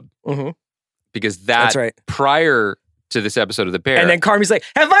Tedros's club. Mhm. Because That's right. prior to this episode of The Bear. And then Carmi's like,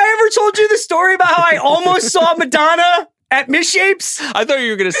 have I ever told you the story about how I almost saw Madonna at Misshapes? I thought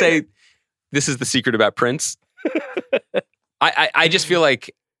you were going to say, this is the secret about Prince. I just feel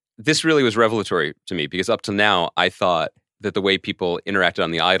like this really was revelatory to me because up to now, I thought that the way people interacted on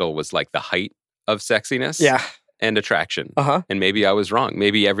The Idol was like the height of sexiness and attraction. Uh-huh. And maybe I was wrong.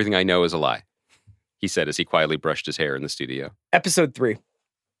 Maybe everything I know is a lie, he said as he quietly brushed his hair in the studio. Episode 3.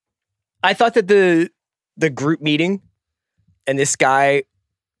 I thought that the group meeting and this guy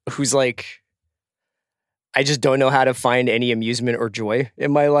who's like, I just don't know how to find any amusement or joy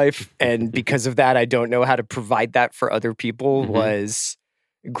in my life. And because of that, I don't know how to provide that for other people was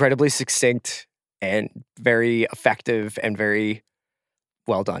incredibly succinct and very effective and very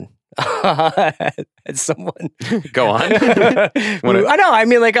well done. As someone, go on. I know. I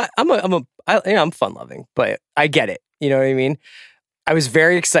mean, like I'm fun loving, but I get it. You know what I mean? I was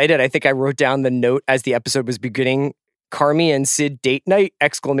very excited. I think I wrote down the note as the episode was beginning: Carmi and Sid date night! !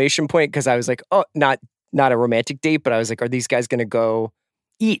 Because I was like, oh, not a romantic date, but I was like, are these guys going to go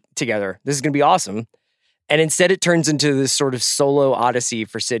eat together? This is going to be awesome. And instead, it turns into this sort of solo odyssey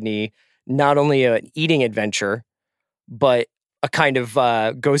for Sydney. Not only an eating adventure, but a kind of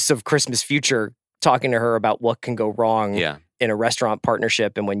Ghosts of Christmas Future talking to her about what can go wrong in a restaurant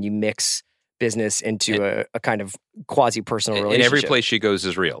partnership and when you mix business into a kind of quasi-personal relationship. And every place she goes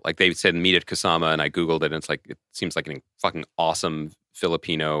is real. Like they said, meet at Kasama, and I Googled it, and it seems like a fucking awesome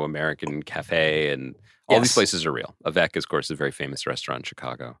Filipino-American cafe, and all these places are real. Avec, of course, is a very famous restaurant in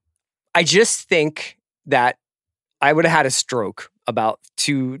Chicago. I just think that I would have had a stroke about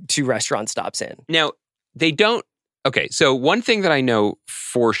two restaurant stops in. Now, they don't... Okay, so one thing that I know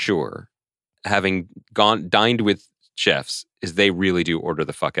for sure, having dined with chefs, is they really do order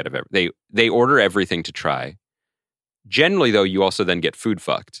the fuck out of everything. They order everything to try. Generally, though, you also then get food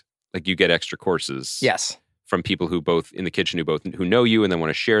fucked. Like you get extra courses. Yes. From people who both in the kitchen who know you and then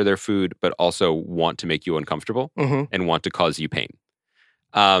want to share their food, but also want to make you uncomfortable and want to cause you pain.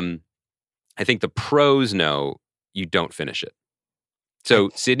 I think the pros know you don't finish it.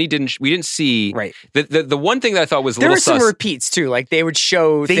 So Sydney we didn't see the one thing that I thought was a little sus. There were some repeats too, like they would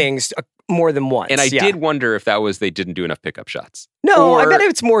show things more than once. And I did wonder if that was they didn't do enough pickup shots. No, I bet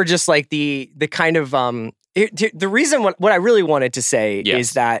it's more just like the kind of the reason what I really wanted to say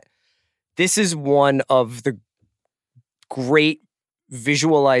is that this is one of the great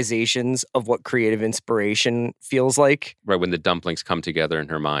visualizations of what creative inspiration feels like. Right, when the dumplings come together in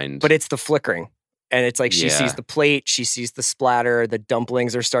her mind. But it's the flickering. And it's like she sees the plate, she sees the splatter, the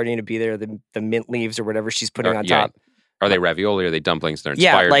dumplings are starting to be there, the mint leaves or whatever she's putting on top. Are they ravioli? Are they dumplings? They're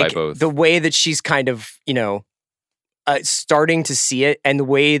inspired by both. The way that she's kind of, starting to see it, and the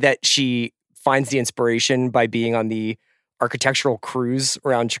way that she finds the inspiration by being on the architectural cruise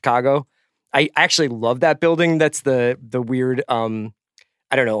around Chicago. I actually love that building. That's the weird, I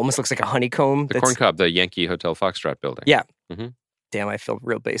don't know, almost looks like a honeycomb. The Corn Cob, the Yankee Hotel Foxtrot building. Yeah. Mm-hmm. Damn, I feel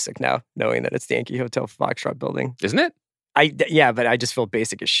real basic now, knowing that it's the Yankee Hotel Foxtrot building. Isn't it? But I just feel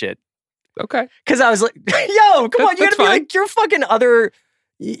basic as shit. Okay. Because I was like, yo, come on, you gotta be like, you're fucking other,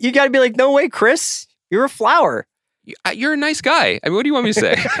 you gotta be like, no way, Chris, you're a flower. You're a nice guy. I mean, what do you want me to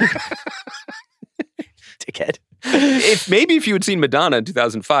say? Dickhead. If you had seen Madonna in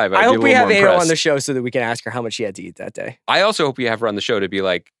 2005, I hope we have Ayo on the show so that we can ask her how much she had to eat that day. I also hope we have her on the show to be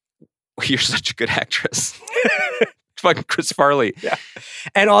like, you're such a good actress. Fucking Chris Farley. Yeah.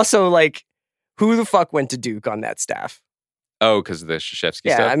 And also, like, who the fuck went to Duke on that staff? Oh, because of the Krzyzewski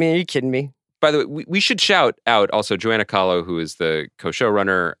stuff? Yeah, I mean, are you kidding me? By the way, we should shout out also Joanna Kahlo, who is the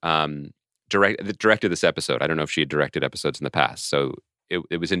co-showrunner, directed this episode. I don't know if she had directed episodes in the past. So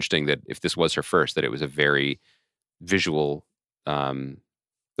it was interesting that if this was her first, that it was a very visual, a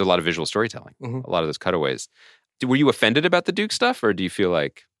lot of visual storytelling, a lot of those cutaways. Were you offended about the Duke stuff, or do you feel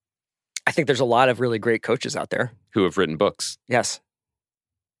like... I think there's a lot of really great coaches out there. Who have written books. Yes.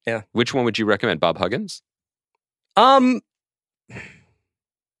 Yeah. Which one would you recommend? Bob Huggins?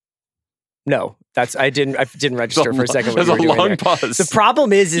 No, I didn't register for a second. There's a long pause. The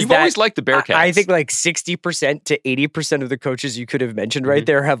problem is You've that always liked the Bearcats. I think like 60% to 80% of the coaches you could have mentioned right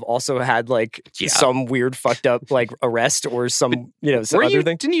there have also had like some weird fucked up like arrest or some some other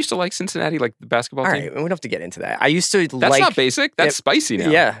thing. Didn't you used to like Cincinnati, like the basketball team? All right, we don't have to get into that. I used to That's not basic. That's spicy now.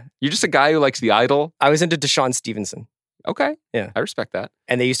 Yeah. You're just a guy who likes the Idol. I was into Deshaun Stevenson. Okay. Yeah. I respect that.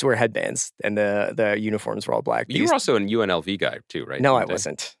 And they used to wear headbands and the uniforms were all black. You were also an UNLV guy too, right? No, I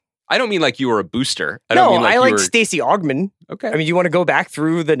wasn't. I don't mean like you were a booster. I like Stacey Augmon. Okay. I mean, you want to go back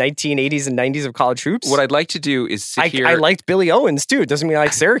through the 1980s and 90s of college hoops? What I'd like to do is sit here. I liked Billy Owens too. It doesn't mean I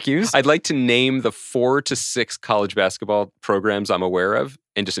like Syracuse. I'd like to name the 4 to 6 college basketball programs I'm aware of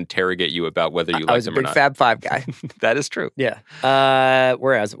and just interrogate you about whether you like them or not. I was a big Fab Five guy. That is true. Yeah.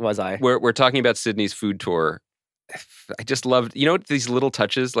 Where was I? We're talking about Sydney's food tour. I just loved, these little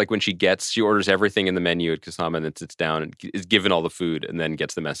touches, like when she orders everything in the menu at Kasama and then sits down and is given all the food and then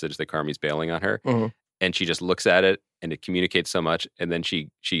gets the message that Carmi's bailing on her. Mm-hmm. And she just looks at it and it communicates so much. And then she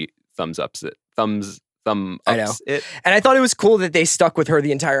thumb ups it. And I thought it was cool that they stuck with her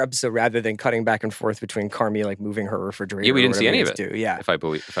the entire episode rather than cutting back and forth between Carmi like moving her refrigerator. Yeah, we didn't see any of it. Yeah. If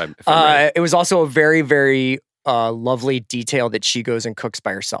I'm right. It was also a very, very lovely detail that she goes and cooks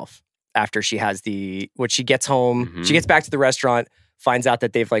by herself. After she has she gets home, she gets back to the restaurant, finds out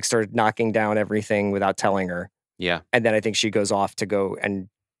that they've like started knocking down everything without telling her. Yeah. And then I think she goes off to go and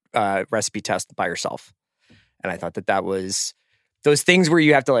recipe test by herself. And I thought that was those things where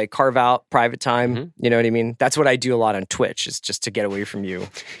you have to like carve out private time. Mm-hmm. You know what I mean? That's what I do a lot on Twitch is just to get away from you. You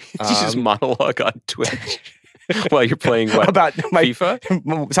just monologue on Twitch. While you're playing what? About my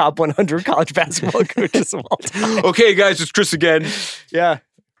FIFA? Top 100 college basketball coaches of all time. Okay, guys, it's Chris again. Yeah.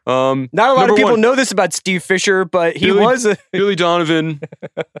 Not a lot of people know this about Steve Fisher, but he was Billy Donovan.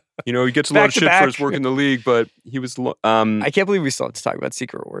 He gets a lot of shit for his work in the league, but he was. I can't believe we still have to talk about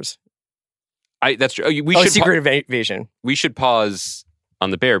Secret Wars. That's true. We should Secret Invasion. We should pause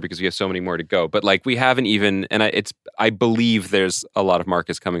on the Bear because we have so many more to go. But like we haven't even, and I believe there's a lot of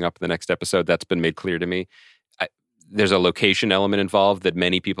Marcus coming up in the next episode. That's been made clear to me. There's a location element involved that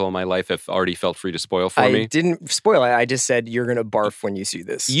many people in my life have already felt free to spoil for me. I didn't spoil it. I just said you're going to barf when you see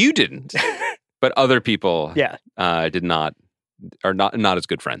this. You didn't. But other people did not, are not as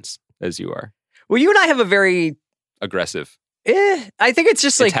good friends as you are. Well, you and I have a very... aggressive. I think it's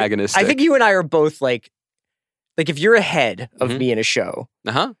just like... antagonistic. I think you and I are both like if you're ahead of me in a show,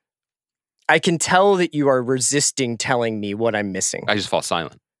 I can tell that you are resisting telling me what I'm missing. I just fall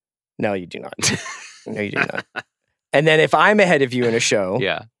silent. No, you do not. No, you do not. And then if I'm ahead of you in a show,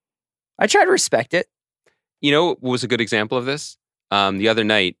 I try to respect it. What was a good example of this? The other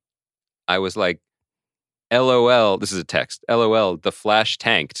night, I was like, LOL, this is a text, LOL, the Flash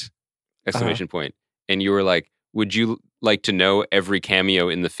tanked, ! And you were like, would you like to know every cameo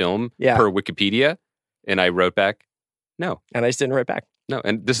in the film per Wikipedia? And I wrote back, no. And I just didn't write back. No,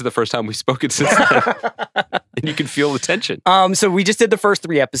 and this is the first time we've spoken since then. And you can feel the tension. So we just did the first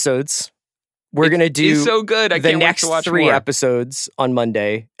 3 episodes. We're going to do so good. the next 3 episodes on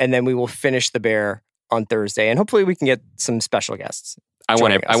Monday, and then we will finish The Bear on Thursday, and hopefully we can get some special guests. I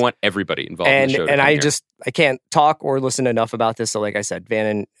want everybody involved in the show. And I can't talk or listen enough about this. So like I said,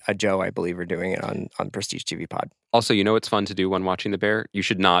 Van and Joe, I believe, are doing it on Prestige TV Pod. Also, it's fun to do when watching The Bear? You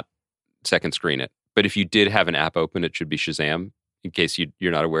should not second screen it. But if you did have an app open, it should be Shazam, in case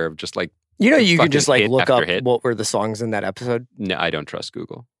you're not aware of just like... you can just like look up what were the songs in that episode? No, I don't trust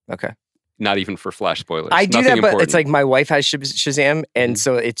Google. Okay. Not even for Flash spoilers. I do that, but it's like my wife has Shazam, and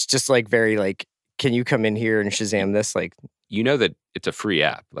so it's just like very like, can you come in here and Shazam this? Like, that it's a free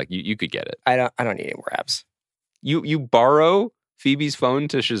app. Like you could get it. I don't need any more apps. You borrow Phoebe's phone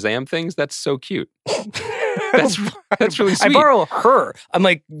to Shazam things? That's so cute. That's really sweet. I borrow her. I'm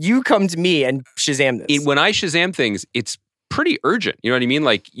like, you come to me and Shazam this. When I Shazam things, it's pretty urgent. You know what I mean?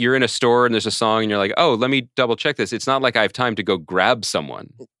 Like you're in a store and there's a song and you're like, oh, let me double check this. It's not like I have time to go grab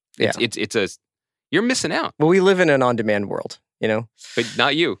someone. You're missing out. Well, we live in an on-demand world, But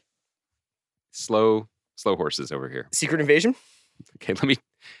not you. Slow horses over here. Secret Invasion? Okay, can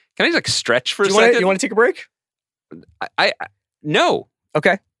I just like stretch for a second? You want to take a break? No.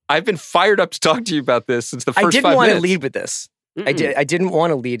 Okay. I've been fired up to talk to you about this since the first 5 minutes. I didn't want to lead with this. I didn't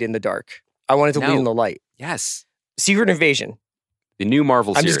want to lead in the dark. I wanted to lead in the light. Yes. Secret Invasion. The new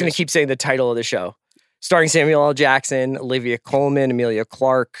Marvel series. I'm just going to keep saying the title of the show. Starring Samuel L. Jackson, Olivia Colman, Emilia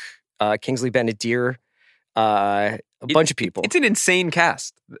Clarke, Kingsley Ben-Adir, a bunch of people. It's an insane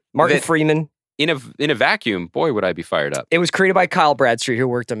cast. Martin Freeman. In a vacuum, boy, would I be fired up. It was created by Kyle Bradstreet, who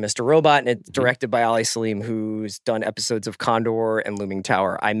worked on Mr. Robot, and it's directed by Ali Salim, who's done episodes of Condor and Looming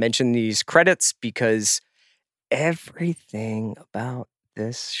Tower. I mention these credits because everything about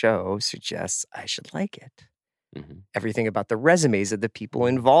this show suggests I should like it. Mm-hmm. Everything about the resumes of the people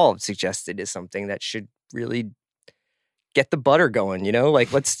involved suggests it is something that should really get the butter going, you know?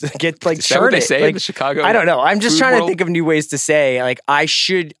 Like, let's get, like, Is that what they say in like, the Chicago I don't know. I'm just food trying world? to think of new ways to say, like, I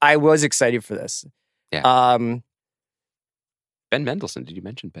was excited for this. Yeah. Ben Mendelsohn. Did you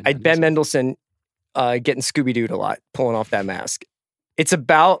mention Ben Mendelsohn? Ben Mendelsohn getting Scooby-Dooed a lot, pulling off that mask. It's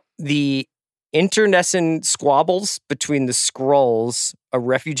about the internecine squabbles between the Skrulls, a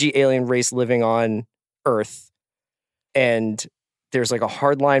refugee alien race living on Earth, and there's like a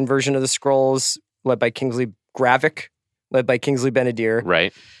hardline version of the Skrulls led by Kingsley Benadire,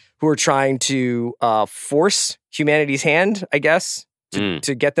 Right. who are trying to force humanity's hand, I guess,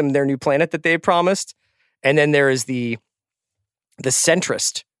 to get them their new planet that they had promised. And then there is the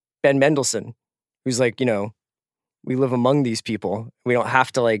centrist, Ben Mendelsohn, who's like, you know, we live among these people. We don't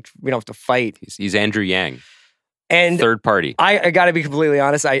have to fight. He's Andrew Yang. And third party. I got to be completely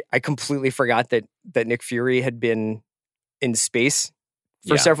honest. I completely forgot that Nick Fury had been in space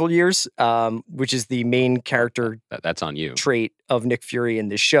for several years, which is the main character. That's on you. Trait of Nick Fury in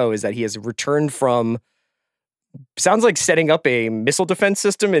this show is that he has returned from, sounds like setting up a missile defense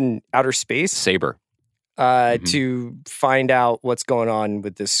system in outer space. Saber. To find out what's going on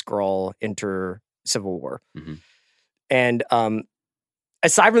with this Skrull inter-Civil War. Mm-hmm. And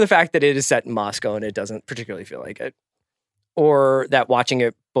aside from the fact that it is set in Moscow and it doesn't particularly feel like it, or that watching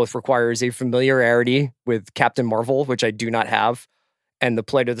it both requires a familiarity with Captain Marvel, which I do not have, and the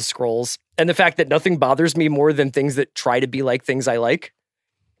plight of the Skrulls, and the fact that nothing bothers me more than things that try to be like things I like.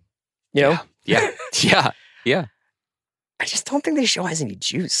 You know? Yeah. I just don't think the show has any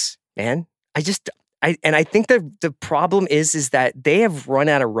juice, man. I think that the problem is that they have run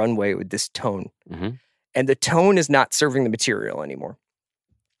out of runway with this tone. Mm-hmm. And the tone is not serving the material anymore.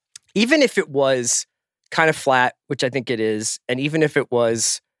 Even if it was kind of flat, which I think it is, and even if it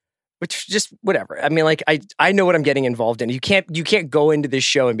was, which just whatever. I mean, like I know what I'm getting involved in. You can't go into this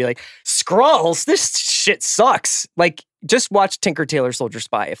show and be like, Skrulls, this shit sucks. Like, just watch Tinker Tailor Soldier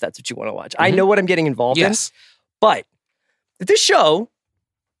Spy if that's what you want to watch. Mm-hmm. I know what I'm getting involved in. But this show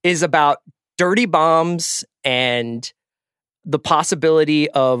is about dirty bombs and the possibility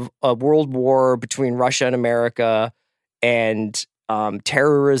of a world war between Russia and America and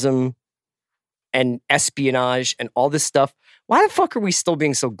terrorism and espionage and all this stuff. Why the fuck are we still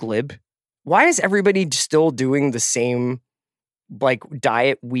being so glib? Why is everybody still doing the same, like,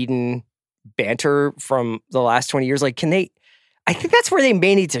 Diet Whedon banter from the last 20 years? Like, I think that's where they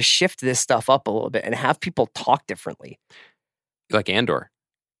may need to shift this stuff up a little bit and have people talk differently. Like Andor.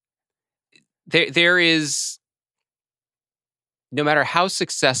 There is, no matter how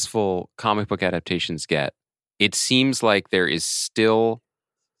successful comic book adaptations get, it seems like there is still,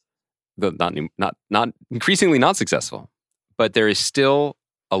 not increasingly not successful, but there is still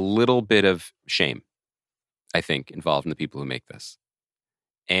a little bit of shame, I think, involved in the people who make this.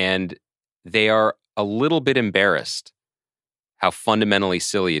 And they are a little bit embarrassed how fundamentally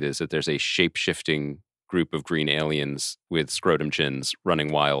silly it is that there's a shape-shifting group of green aliens with scrotum chins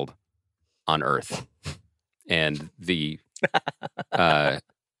running wild on Earth. And the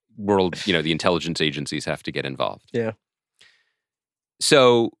world, the intelligence agencies have to get involved. Yeah.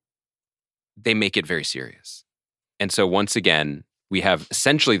 So they make it very serious. And so once again, we have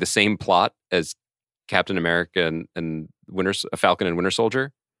essentially the same plot as Captain America and Falcon and Winter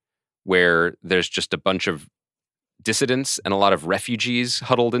Soldier, where there's just a bunch of dissidents and a lot of refugees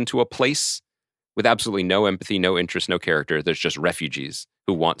huddled into a place with absolutely no empathy, no interest, no character. There's just refugees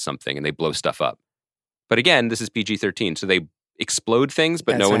who want something and they blow stuff up. But again, this is PG-13, so they explode things,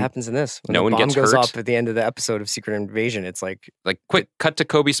 but That's what happens in this. When no one gets hurt. The bomb goes up at the end of the episode of Secret Invasion. It's like quick cut to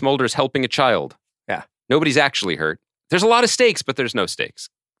Kobe Smulders helping a child. Yeah, nobody's actually hurt. There's a lot of stakes, but there's no stakes.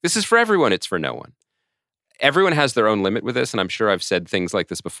 This is for everyone. It's for no one. Everyone has their own limit with this, and I'm sure I've said things like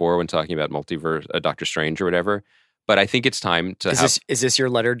this before when talking about multiverse, Doctor Strange or whatever. But I think it's time to. Is this your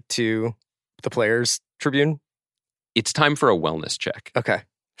letter to the Players Tribune? It's time for a wellness check. Okay.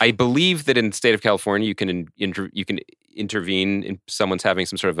 I believe that in the state of California, you can intervene in someone's having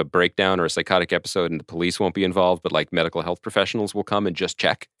some sort of a breakdown or a psychotic episode, and the police won't be involved, but like medical health professionals will come and just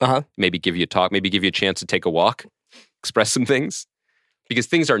check. Maybe give you a talk, maybe give you a chance to take a walk, express some things, because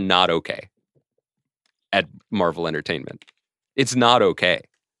things are not okay at Marvel Entertainment. It's not okay.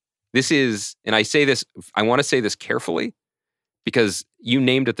 This is, and I say this, I want to say this carefully, because you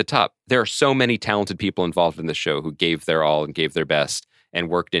named at the top, there are so many talented people involved in this show who gave their all and gave their best and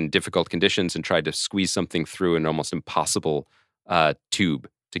worked in difficult conditions and tried to squeeze something through an almost impossible tube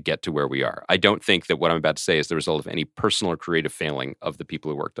to get to where we are. I don't think that what I'm about to say is the result of any personal or creative failing of the people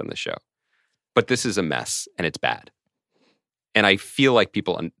who worked on this show. but this is a mess and it's bad. And I feel like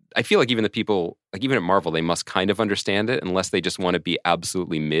even the people, like even at Marvel, they must kind of understand it unless they just want to be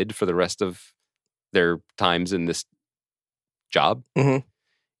absolutely mid for the rest of their times in this job. Mm-hmm.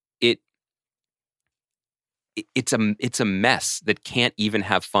 It's a mess that can't even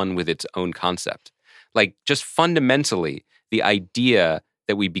have fun with its own concept. Like, just fundamentally, the idea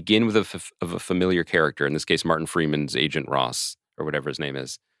that we begin with a familiar character, in this case, Martin Freeman's Agent Ross, or whatever his name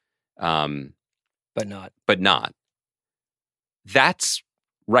is. But not. That's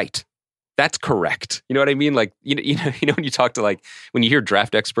right. That's correct. You know what I mean? Like, you know when you talk to, like, when you hear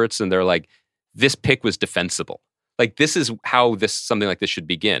draft experts and they're like, this pick was defensible. Like, this is how something like this should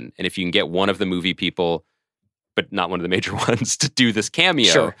begin. And if you can get one of the movie people, but not one of the major ones, to do this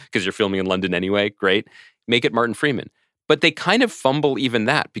cameo, because you're filming in London anyway, great. Make it Martin Freeman. But they kind of fumble even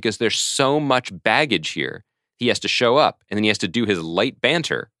that because there's so much baggage here. He has to show up, and then he has to do his light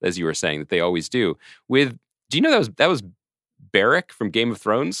banter, as you were saying, that they always do. Do you know that was Beric from Game of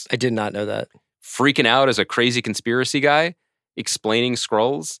Thrones? I did not know that. Freaking out as a crazy conspiracy guy, explaining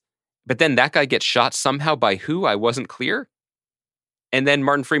Skrulls. But then that guy gets shot somehow by who? I wasn't clear. And then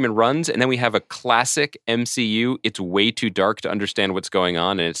Martin Freeman runs, and then we have a classic MCU, it's way too dark to understand what's going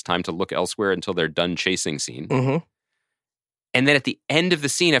on, and it's time to look elsewhere until they're done chasing scene. Mm-hmm. And then at the end of the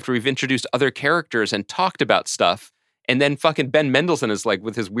scene, after we've introduced other characters and talked about stuff, and then fucking Ben Mendelsohn is like,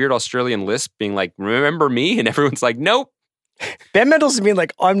 with his weird Australian lisp, being like, remember me? And everyone's like, nope. Ben Mendelsohn being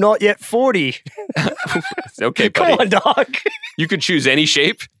like, I'm not yet 40. Okay, buddy. Come on, dog. You could choose any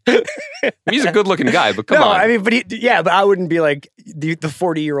shape. He's a good-looking guy, but come on. I mean, but I wouldn't be like the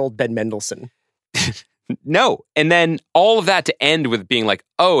 40-year-old Ben Mendelsohn. No. And then all of that to end with being like,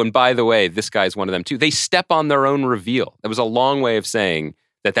 oh, and by the way, this guy's one of them too. They step on their own reveal. That was a long way of saying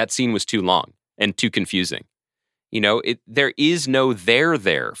that scene was too long and too confusing. You know, there is no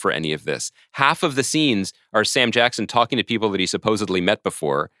there for any of this. Half of the scenes are Sam Jackson talking to people that he supposedly met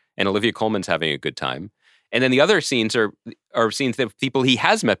before, and Olivia Colman's having a good time. And then the other scenes are scenes of people he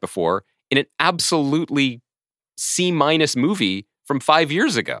has met before in an absolutely C- movie from 5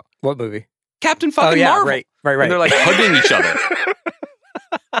 years ago. What movie? Captain fucking Marvel. Right. And they're like hugging each other.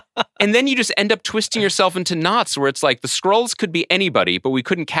 And then you just end up twisting yourself into knots where it's like the Skrulls could be anybody, but we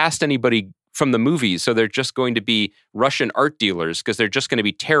couldn't cast anybody from the movies, so they're just going to be Russian art dealers because they're just going to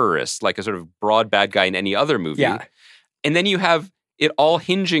be terrorists, like a sort of broad bad guy in any other movie. Yeah. And then you have it all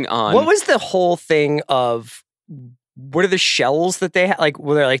hinging on... What was the whole thing of... What are the shells that they have? Like,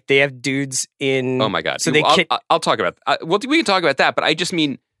 well, they're like, they have dudes in... Oh my God. So I'll talk about... we can talk about that, but I just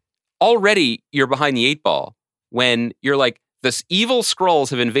mean, already you're behind the 8 ball when you're like, this evil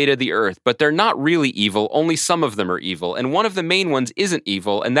Skrulls have invaded the Earth, but they're not really evil. Only some of them are evil. And one of the main ones isn't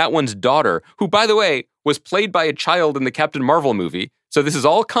evil, and that one's daughter, who, by the way, was played by a child in the Captain Marvel movie. So this is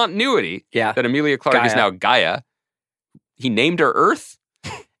all continuity. Yeah. That Emilia Clarke is now Gaia. He named her Earth.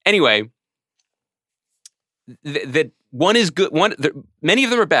 Anyway, that one is good. Many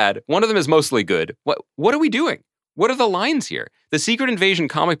of them are bad. One of them is mostly good. What are we doing? What are the lines here? The Secret Invasion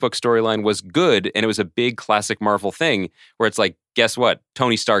comic book storyline was good, and it was a big classic Marvel thing where it's like, guess what?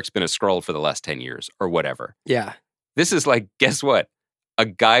 Tony Stark's been a Skrull for the last 10 years or whatever. Yeah. This is like, guess what? A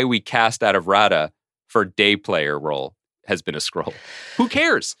guy we cast out of Rada for day player role has been a Skrull. Who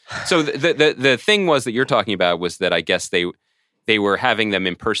cares? So the thing was that you're talking about was that I guess they were having them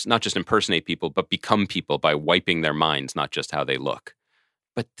not just impersonate people, but become people by wiping their minds, not just how they look.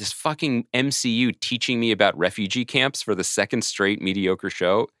 But this fucking MCU teaching me about refugee camps for the second straight mediocre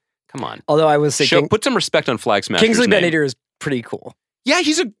show? Come on. Although I was thinking... Put some respect on Flag Smasher's Kingsley name. Ben-Adir is pretty cool. Yeah,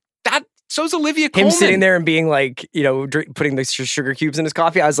 so's Olivia Colman. Him sitting there and being like, putting the sugar cubes in his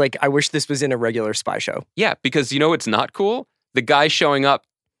coffee. I was like, I wish this was in a regular spy show. Yeah, because you know what's not cool? The guy showing up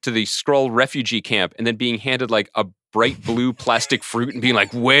to the Skrull refugee camp and then being handed like a bright blue plastic fruit and being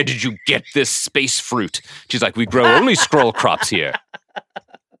like, where did you get this space fruit? She's like, we grow only Skrull crops here.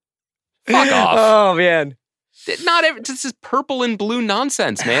 Fuck off. Oh, man. This is purple and blue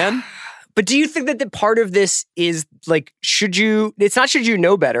nonsense, man. But do you think that the part of this is like, it's not should you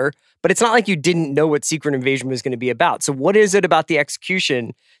know better, but it's not like you didn't know what Secret Invasion was going to be about. So what is it about the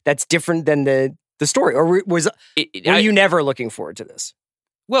execution that's different than the story? Or were you never looking forward to this?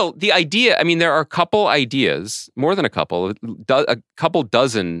 Well, the idea, I mean, there are a couple ideas, more than a couple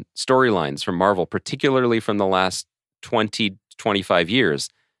dozen storylines from Marvel, particularly from the last 20, 25 years,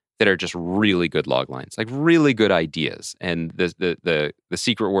 that are just really good log lines, like really good ideas. And the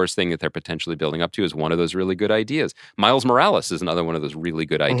Secret Wars thing that they're potentially building up to is one of those really good ideas. Miles Morales is another one of those really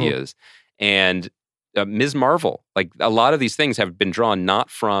good ideas. And Ms. Marvel, like a lot of these things have been drawn not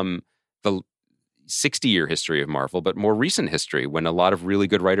from the 60-year history of Marvel, but more recent history when a lot of really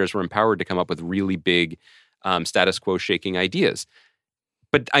good writers were empowered to come up with really big status quo shaking ideas.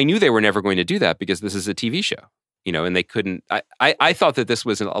 But I knew they were never going to do that because this is a TV show, and they couldn't. I thought that this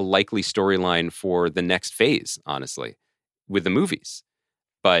was a likely storyline for the next phase, honestly, with the movies.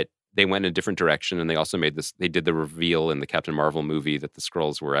 But they went in a different direction, and they also they did the reveal in the Captain Marvel movie that the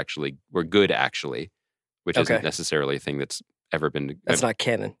Skrulls were good, actually, which isn't necessarily a thing that's ever been. That's not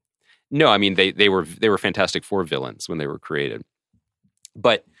canon. No, I mean they were Fantastic Four villains when they were created,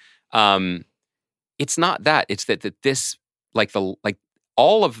 but it's not that. It's that this like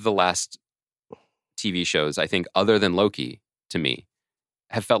all of the last TV shows, I think, other than Loki, to me,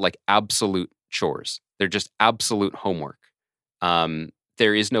 have felt like absolute chores. They're just absolute homework.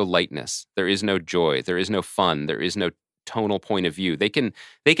 There is no lightness. There is no joy. There is no fun. There is no tonal point of view. They can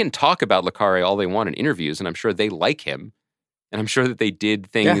talk about Lecare all they want in interviews, and I'm sure they like him, and I'm sure that they did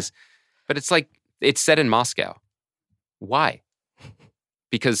things. Yeah. But it's like it's set in Moscow. Why?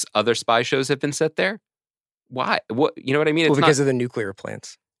 Because other spy shows have been set there. Why? What? You know what I mean? Well, because of the nuclear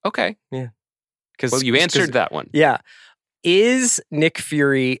plants. Okay. Yeah. Well, you answered that one. Yeah. Is Nick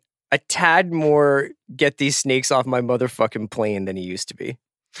Fury a tad more get these snakes off my motherfucking plane than he used to be?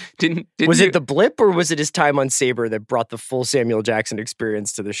 Was it the blip or was it his time on Saber that brought the full Samuel Jackson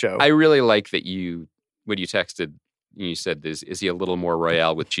experience to the show? I really like that when you texted, you said, is he a little more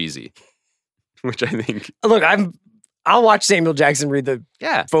royale with cheesy? Which I think. Look, I'll watch Samuel Jackson read the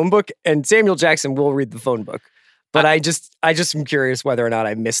phone book, and Samuel Jackson will read the phone book. But I just am curious whether or not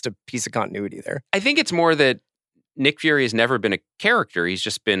I missed a piece of continuity there. I think it's more that Nick Fury has never been a character. He's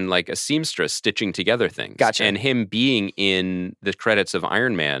just been like a seamstress stitching together things. Gotcha. And him being in the credits of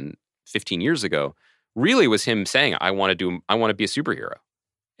Iron Man 15 years ago really was him saying, I want to be a superhero.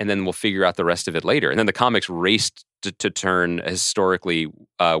 And then we'll figure out the rest of it later. And then the comics raced to turn a historically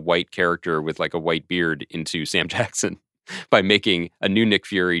white character with like a white beard into Sam Jackson by making a new Nick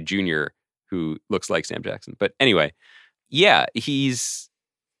Fury Jr. who looks like Sam Jackson. But anyway, yeah, you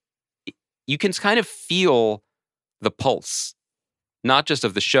can kind of feel the pulse, not just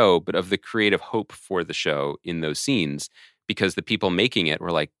of the show, but of the creative hope for the show in those scenes, because the people making it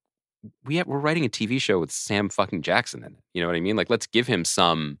were like, we're writing a TV show with Sam fucking Jackson in it. You know what I mean? Like, let's give him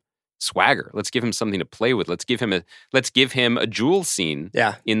some swagger. Let's give him something to play with. Let's give him a jewel scene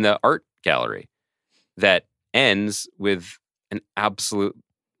in the art gallery that ends with an absolute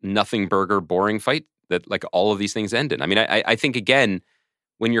nothing burger, boring fight that like all of these things end in. I mean, I think, again,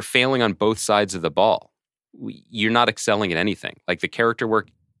 when you're failing on both sides of the ball, you're not excelling at anything. Like, the character work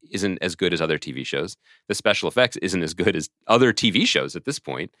isn't as good as other TV shows. The special effects isn't as good as other TV shows at this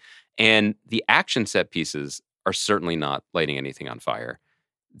point. And the action set pieces are certainly not lighting anything on fire.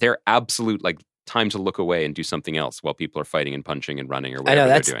 They're absolute, like, time to look away and do something else while people are fighting and punching and running or whatever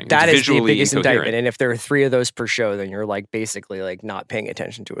they're doing. That is the biggest indictment. And if there are 3 of those per show, then you're like basically like not paying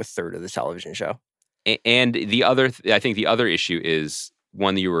attention to a third of the television show. And I think the other issue is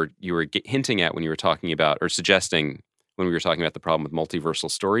one that you were hinting at when you were talking about, or suggesting when we were talking about the problem with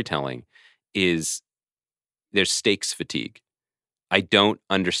multiversal storytelling, is there's stakes fatigue. I don't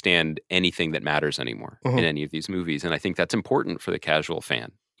understand anything that matters anymore in any of these movies. And I think that's important for the casual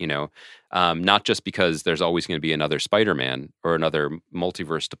fan, not just because there's always going to be another Spider-Man or another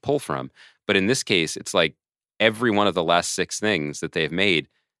multiverse to pull from. But in this case, it's like every one of the last 6 things that they've made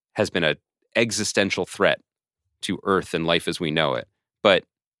has been an existential threat to Earth and life as we know it. But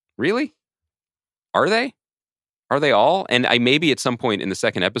really? Are they? Are they all? And maybe at some point in the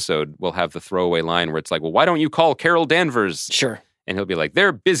second episode, we'll have the throwaway line where it's like, well, why don't you call Carol Danvers? Sure. And he'll be like,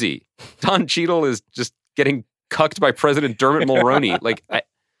 they're busy. Don Cheadle is just getting cucked by President Dermot Mulroney. Like, I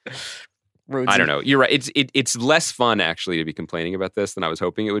don't know. You're right. It's less fun, actually, to be complaining about this than I was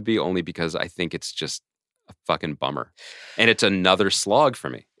hoping it would be, only because I think it's just a fucking bummer. And it's another slog for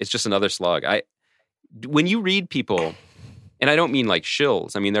me. It's just another slog. When you read people, and I don't mean like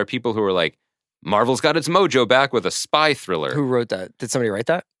shills. I mean, there are people who are like, Marvel's got its mojo back with a spy thriller. Who wrote that? Did somebody write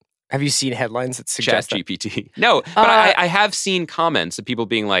that? Have you seen headlines that suggest ChatGPT? No, but I have seen comments of people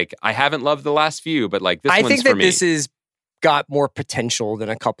being like, I haven't loved the last few, but like this one's for me. I think that this has got more potential than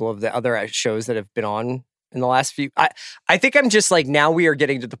a couple of the other shows that have been on in the last few. I think I'm just like, now we are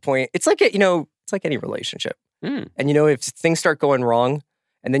getting to the point. It's like, it's like any relationship. And if things start going wrong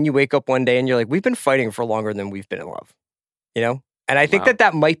and then you wake up one day and you're like, we've been fighting for longer than we've been in love, And I think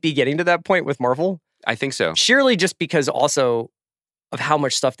that might be getting to that point with Marvel. I think so. Surely just because also of how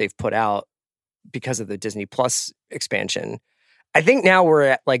much stuff they've put out because of the Disney Plus expansion. I think now we're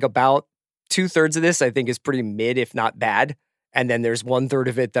at like about 2/3 of this, I think, is pretty mid, if not bad. And then there's 1/3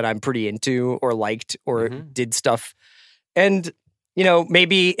 of it that I'm pretty into or liked or did stuff. And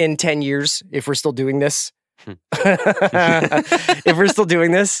maybe in 10 years, if we're still doing this, we'll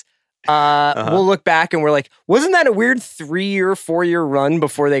look back and we're like, wasn't that a weird 3-year, 4-year run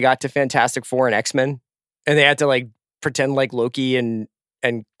before they got to Fantastic Four and X-Men? And they had to like pretend like Loki and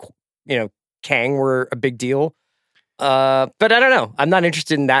Kang were a big deal. But I don't know. I'm not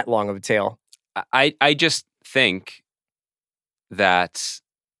interested in that long of a tale. I just think that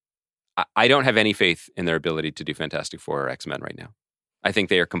I don't have any faith in their ability to do Fantastic Four or X-Men right now. I think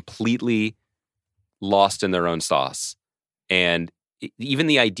they are completely lost in their own sauce. And even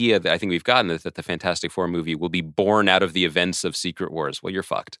the idea that I think we've gotten is that the Fantastic Four movie will be born out of the events of Secret Wars. Well, you're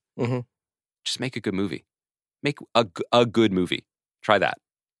fucked. Mm-hmm. Just make a good movie. Make a good movie. Try that.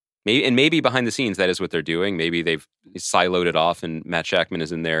 Maybe behind the scenes, that is what they're doing. Maybe they've siloed it off and Matt Shakman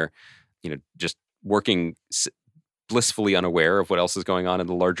is in there, just working blissfully unaware of what else is going on in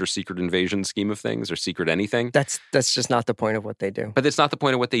the larger Secret Invasion scheme of things or Secret anything. That's just not the point of what they do. But it's not the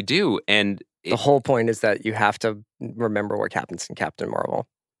point of what they do. And the whole point is that you have to remember what happens in Captain Marvel.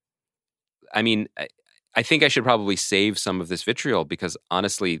 I mean, I think I should probably save some of this vitriol because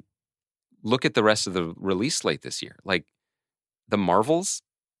honestly, look at the rest of the release slate this year. Like the Marvels,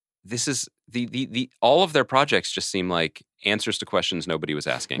 this is the all of their projects just seem like answers to questions nobody was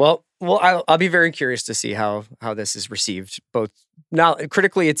asking. Well, I'll be very curious to see how this is received. Both now,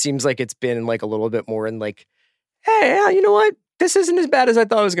 critically, it seems like it's been like a little bit more in like, hey, yeah, you know what? This isn't as bad as I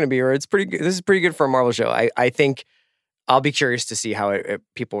thought it was going to be, or it's pretty good. This is pretty good for a Marvel show. I think I'll be curious to see how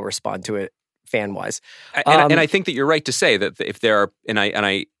people respond to it fan wise. And I think that you're right to say that if there are,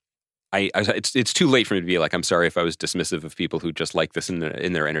 it's too late for me to be like, I'm sorry if I was dismissive of people who just like this in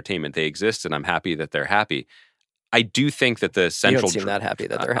their entertainment. They exist, and I'm happy that they're happy. I do think that the central... You don't seem that happy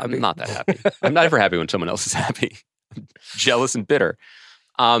that they're happy. I'm not that happy. I'm not ever happy when someone else is happy. I'm jealous and bitter.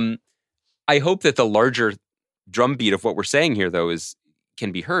 I hope that the larger drumbeat of what we're saying here, though,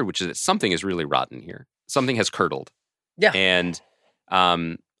 can be heard, which is that something is really rotten here. Something has curdled. Yeah. And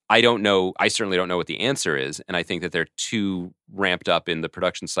I don't know. I certainly don't know what the answer is. And I think that they're too ramped up in the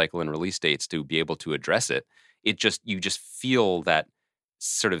production cycle and release dates to be able to address it. You just feel that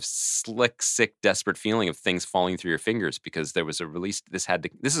sort of slick, sick, desperate feeling of things falling through your fingers because there was a release. This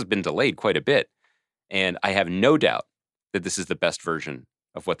has been delayed quite a bit. And I have no doubt that this is the best version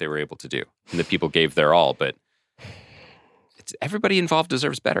of what they were able to do and that people gave their all. But everybody involved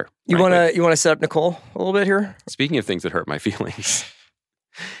deserves better. You want to set up Nicole a little bit here? Speaking of things that hurt my feelings.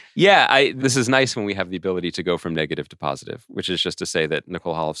 Yeah, this is nice when we have the ability to go from negative to positive, which is just to say that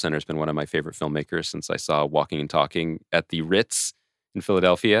Nicole Holofcener has been one of my favorite filmmakers since I saw Walking and Talking at the Ritz in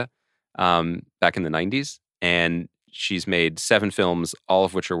Philadelphia back in the 90s. And she's made 7 films, all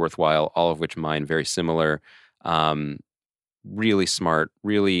of which are worthwhile, all of which mine very similar. Really smart,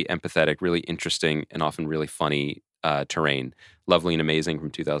 really empathetic, really interesting, and often really funny terrain. Lovely and Amazing from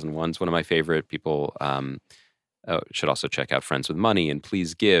 2001 is one of my favorite. People should also check out Friends with Money and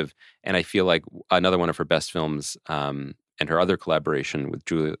Please Give. And I feel like another one of her best films and her other collaboration with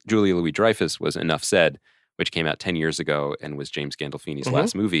Julia Louis-Dreyfus was Enough Said, which came out 10 years ago and was James Gandolfini's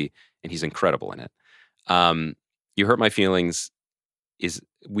last movie, and he's incredible in it. You Hurt My Feelings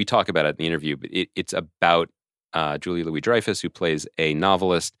we talk about it in the interview, but it's about Julia Louis-Dreyfus, who plays a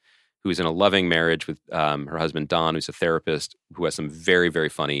novelist who's in a loving marriage with her husband, Don, who's a therapist, who has some very, very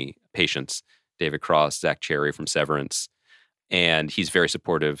funny patients, David Cross, Zach Cherry from Severance. And he's very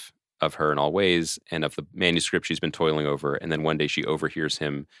supportive of her in all ways and of the manuscript she's been toiling over. And then one day she overhears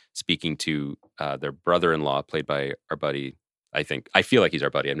him speaking to their brother-in-law, played by our buddy, I feel like he's our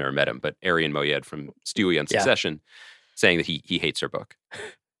buddy, I've never met him, but Arian Moayed from Stewie on Succession, saying that he hates her book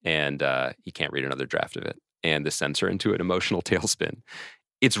and he can't read another draft of it. And this sends her into an emotional tailspin.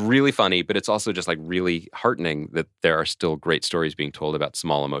 It's really funny, but it's also just like really heartening that there are still great stories being told about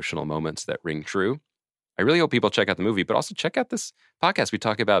small emotional moments that ring true. I really hope people check out the movie, but also check out this podcast. We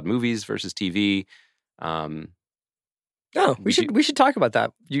talk about movies versus TV. We should talk about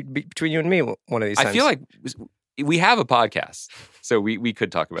that between you and me one of these times. I feel like we have a podcast, so we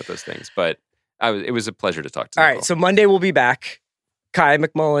could talk about those things. But it was a pleasure to talk to. All Nicole. right, so Monday we'll be back. Kai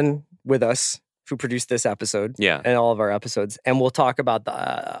McMullen with us, who produced this episode, and all of our episodes, and we'll talk about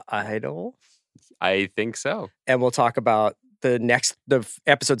the Idol. I think so, and we'll talk about the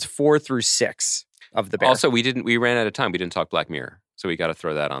episodes 4 through 6 of The Bear. Also, we ran out of time. We didn't talk Black Mirror, so we got to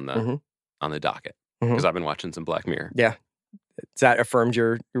throw that on the docket because I've been watching some Black Mirror. Yeah, has that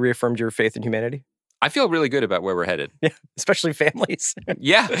reaffirmed your faith in humanity? I feel really good about where we're headed. Yeah, especially families.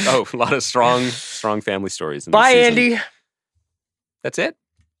 Yeah. Oh, a lot of strong family stories. Bye, Andy. That's it?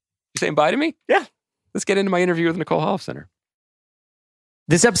 You saying bye to me? Yeah. Let's get into my interview with Nicole Holofcener.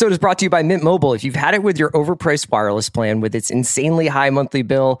 This episode is brought to you by Mint Mobile. If you've had it with your overpriced wireless plan with its insanely high monthly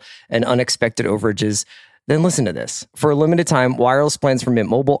bill and unexpected overages, then listen to this. For a limited time, wireless plans from Mint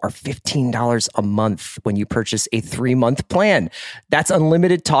Mobile are $15 a month when you purchase a 3-month plan. That's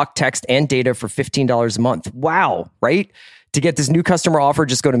unlimited talk, text, and data for $15 a month. Wow, right? To get this new customer offer,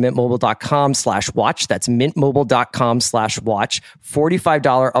 just go to mintmobile.com/watch. That's mintmobile.com/watch.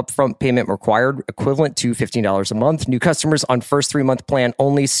 $45 upfront payment required, equivalent to $15 a month. New customers on first 3-month plan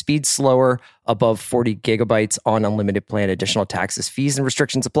only. Speed slower, above 40 gigabytes on unlimited plan. Additional taxes, fees, and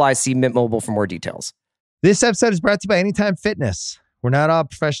restrictions apply. See Mint Mobile for more details. This episode is brought to you by Anytime Fitness. We're not all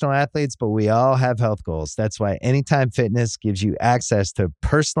professional athletes, but we all have health goals. That's why Anytime Fitness gives you access to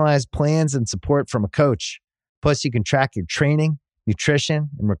personalized plans and support from a coach. Plus, you can track your training,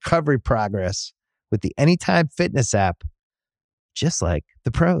 nutrition, and recovery progress with the Anytime Fitness app, just like the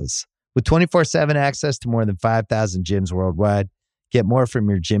pros. With 24/7 access to more than 5,000 gyms worldwide, get more from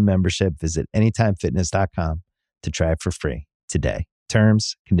your gym membership. Visit anytimefitness.com to try it for free today.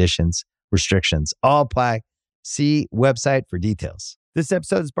 Terms, conditions, restrictions all apply. See website for details. This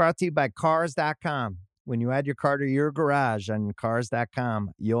episode is brought to you by Cars.com. When you add your car to your garage on Cars.com,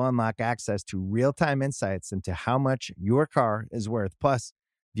 you'll unlock access to real-time insights into how much your car is worth. Plus,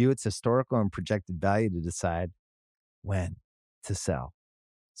 view its historical and projected value to decide when to sell.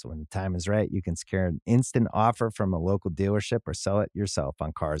 So when the time is right, you can secure an instant offer from a local dealership or sell it yourself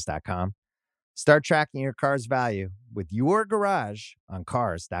on Cars.com. Start tracking your car's value with your garage on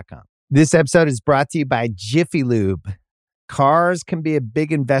Cars.com. This episode is brought to you by Jiffy Lube. Cars can be a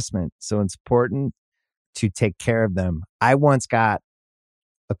big investment, so it's important to take care of them. I once got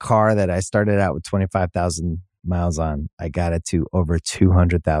a car that I started out with 25,000 miles on. I got it to over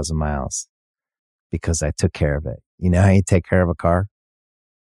 200,000 miles because I took care of it. You know how you take care of a car?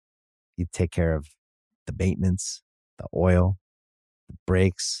 You take care of the maintenance, the oil, the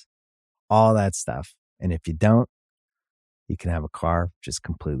brakes, all that stuff. And if you don't, you can have a car just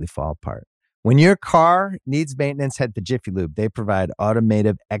completely fall apart. When your car needs maintenance, head to Jiffy Lube. They provide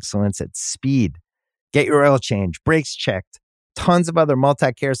automotive excellence at speed. Get your oil change, brakes checked, tons of other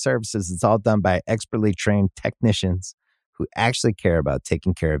multi-care services. It's all done by expertly trained technicians who actually care about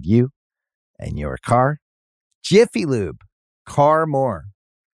taking care of you and your car. Jiffy Lube, car more.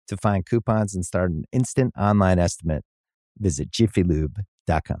 To find coupons and start an instant online estimate, visit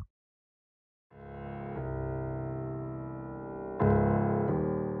jiffylube.com.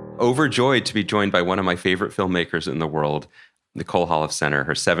 Overjoyed to be joined by one of my favorite filmmakers in the world, Nicole Holofcener.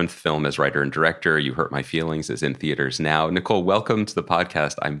 Her 7th film as writer and director, You Hurt My Feelings, is in theaters now. Nicole, welcome to the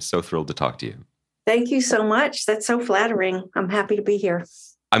podcast. I'm so thrilled to talk to you. Thank you so much. That's so flattering. I'm happy to be here.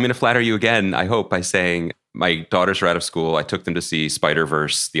 I'm going to flatter you again, I hope, by saying my daughters are out of school. I took them to see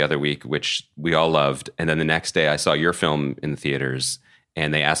Spider-Verse the other week, which we all loved. And then the next day I saw your film in the theaters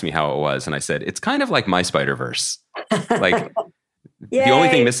and they asked me how it was. And I said, it's kind of like my Spider-Verse. Like, the only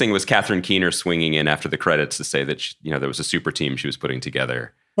thing missing was Catherine Keener swinging in after the credits to say that there was a super team she was putting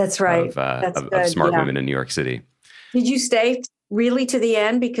together. That's right. Of smart women in New York City. Did you stay really to the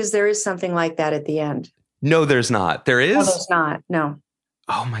end? Because there is something like that at the end. No, there's not. There is? No, there's not. No.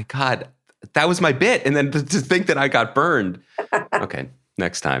 Oh my God. That was my bit. And then to think that I got burned. Okay,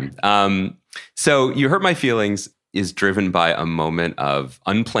 next time. So You Hurt My Feelings is driven by a moment of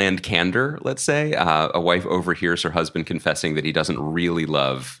unplanned candor, let's say. A wife overhears her husband confessing that he doesn't really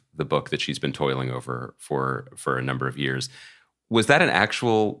love the book that she's been toiling over for a number of years. Was that an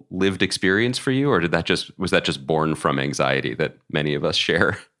actual lived experience for you, or was that just born from anxiety that many of us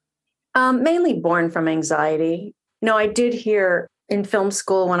share? Mainly born from anxiety. I did hear in film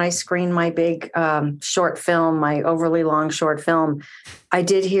school when I screened my big short film, my overly long short film, I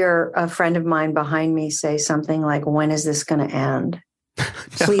did hear a friend of mine behind me say something like, "When is this going to end?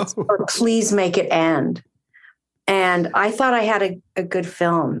 Please make it end." And I thought I had a good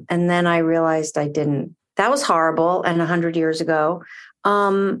film. And then I realized I didn't. That was horrible. And 100 years ago.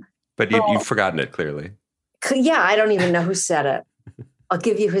 But you've forgotten it, clearly. Yeah, I don't even know who said it. I'll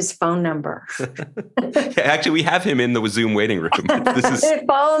give you his phone number. Actually, we have him in the Zoom waiting room. If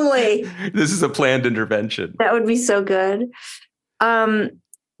only. This is a planned intervention. That would be so good.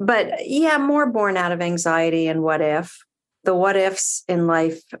 But yeah, more born out of anxiety and what if. The what ifs in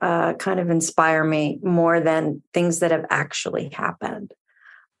life kind of inspire me more than things that have actually happened.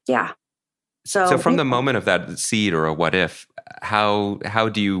 Yeah. So from the moment of that seed or a what if, how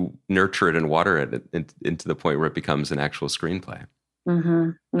do you nurture it and water it into the point where it becomes an actual screenplay? Mm-hmm.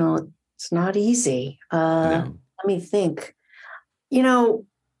 No, it's not easy. No. Let me think.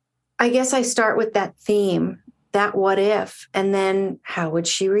 I guess I start with that theme that what if, and then how would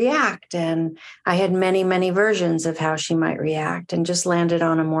she react? And I had many, many versions of how she might react, and just landed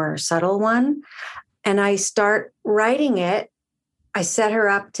on a more subtle one. And I start writing it. I set her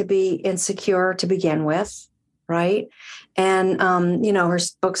up to be insecure to begin with, right? And, her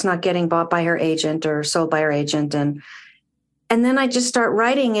book's not getting bought by her agent or sold by her agent. And then I just start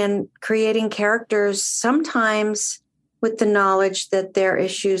writing and creating characters, sometimes with the knowledge that their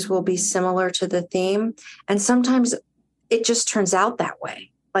issues will be similar to the theme. And sometimes it just turns out that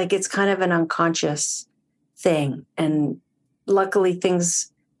way. Like it's kind of an unconscious thing. And luckily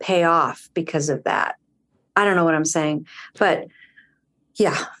things pay off because of that. I don't know what I'm saying, but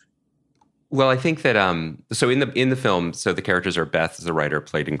yeah. Well, I think that so in the film, so the characters are Beth as a writer,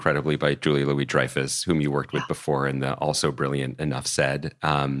 played incredibly by Julia Louis-Dreyfus, whom you worked with before in the also brilliant Enough Said.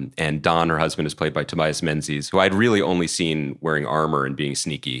 And Don, her husband, is played by Tobias Menzies, who I'd really only seen wearing armor and being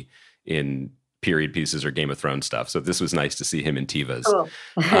sneaky in period pieces or Game of Thrones stuff. So this was nice to see him in Tivas. Cool.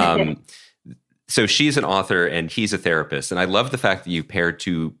 So she's an author and he's a therapist. And I love the fact that you paired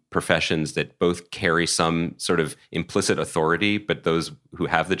two professions that both carry some sort of implicit authority, but those who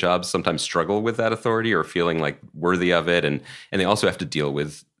have the jobs sometimes struggle with that authority or feeling like worthy of it. And they also have to deal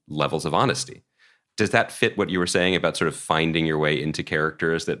with levels of honesty. Does that fit what you were saying about sort of finding your way into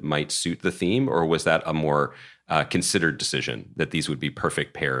characters that might suit the theme? Or was that a more considered decision that these would be a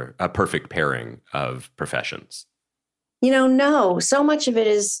perfect pairing of professions? No, so much of it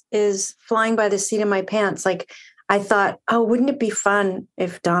is flying by the seat of my pants. Like I thought, oh, wouldn't it be fun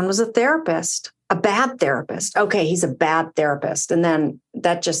if Don was a therapist, a bad therapist? Okay, he's a bad therapist. And then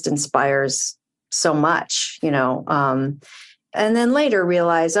that just inspires so much, and then later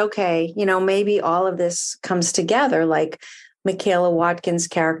realize, okay, maybe all of this comes together. Like Michaela Watkins'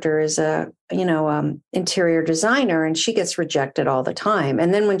 character is a, interior designer, and she gets rejected all the time.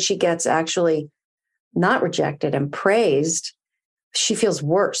 And then when she gets actually not rejected and praised, she feels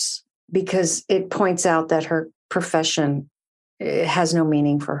worse because it points out that her profession has no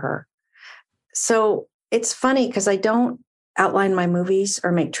meaning for her. So it's funny because I don't outline my movies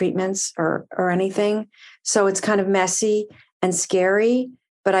or make treatments or anything. So it's kind of messy and scary,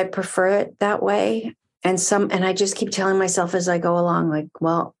 but I prefer it that way. And I just keep telling myself as I go along, like,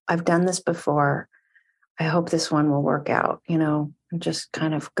 well, I've done this before. I hope this one will work out, and just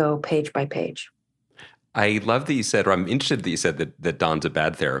kind of go page by page. I love that you said, or I'm interested that you said that Don's a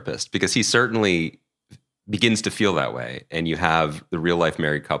bad therapist, because he certainly begins to feel that way. And you have the real life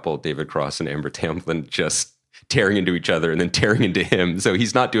married couple, David Cross and Amber Tamblyn, just tearing into each other and then tearing into him. So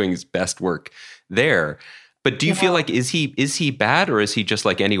he's not doing his best work there. But do you feel like, is he bad, or is he just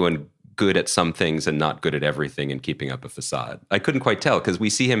like anyone, good at some things and not good at everything and keeping up a facade? I couldn't quite tell, because we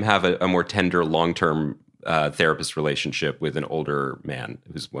see him have a more tender, long-term therapist relationship with an older man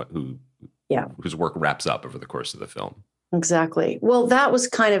whose work wraps up over the course of the film. Exactly. Well, that was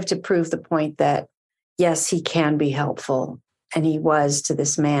kind of to prove the point that, yes, he can be helpful. And he was to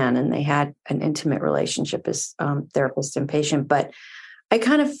this man, and they had an intimate relationship as therapist and patient. But I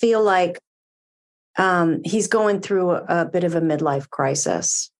kind of feel like he's going through a bit of a midlife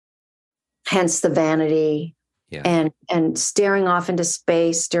crisis, hence the vanity and staring off into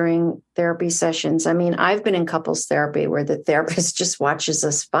space during therapy sessions. I mean, I've been in couples therapy where the therapist just watches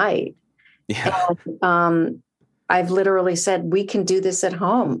us fight. Yeah. And, I've literally said, we can do this at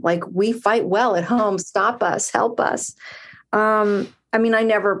home. Like, we fight well at home. Stop us, help us. I mean, I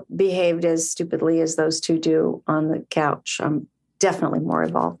never behaved as stupidly as those two do on the couch. I'm definitely more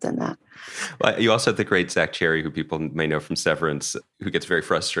evolved than that. Well, you also have the great Zach Cherry, who people may know from Severance, who gets very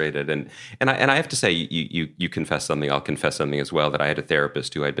frustrated. And I have to say, you confess something, I'll confess something as well, that I had a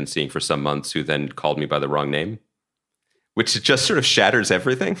therapist who I'd been seeing for some months who then called me by the wrong name, which just sort of shatters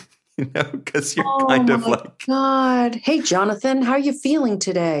everything. Because you're kind of like, God, hey, Jonathan, how are you feeling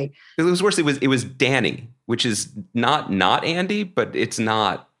today? It was worse. It was Danny, which is not Andy, but it's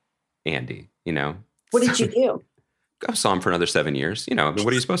not Andy. What did you do? I saw him for another 7 years. I mean, what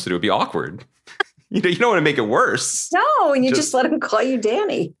are you supposed to do? It'd be awkward. You don't want to make it worse. No, and you just let him call you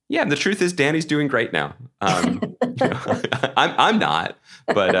Danny. Yeah, and the truth is, Danny's doing great now. I'm not,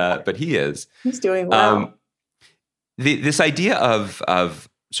 but he is. He's doing well. This idea of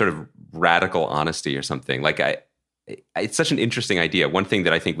sort of radical honesty or something, like it's such an interesting idea. One thing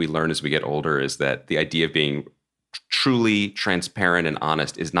that I think we learn as we get older is that the idea of being truly transparent and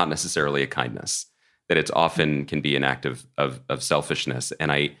honest is not necessarily a kindness, that it's often can be an act of selfishness.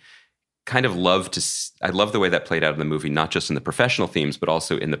 And I kind of love the way that played out in the movie, not just in the professional themes, but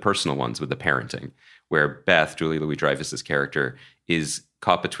also in the personal ones with the parenting, where Beth, Julia Louis-Dreyfus's character, is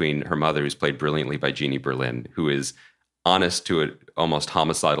caught between her mother, who's played brilliantly by Jeannie Berlin, who is honest to an almost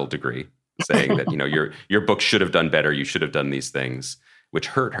homicidal degree, saying that, your book should have done better. You should have done these things, which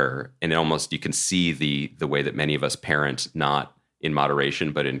hurt her. And almost you can see the way that many of us parent, not in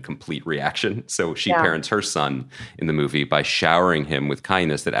moderation, but in complete reaction. So she parents her son in the movie by showering him with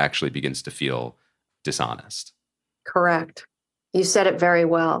kindness that actually begins to feel dishonest. Correct. You said it very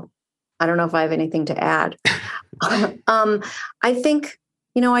well. I don't know if I have anything to add. I think,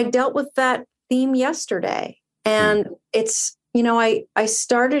 I dealt with that theme yesterday, and it's, I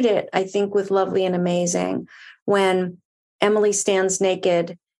started it, I think, with Lovely and Amazing when Emily stands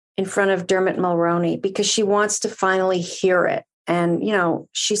naked in front of Dermot Mulroney because she wants to finally hear it. And,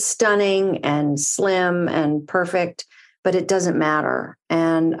 she's stunning and slim and perfect, but it doesn't matter.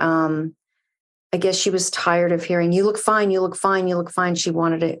 And I guess she was tired of hearing, you look fine, you look fine, you look fine. She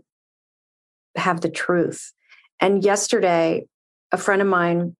wanted to have the truth. And yesterday, a friend of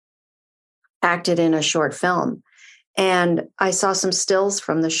mine acted in a short film, and I saw some stills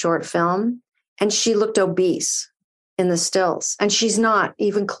from the short film, and she looked obese in the stills, and she's not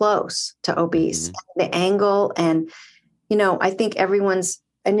even close to obese. Mm-hmm. The angle, and I think everyone's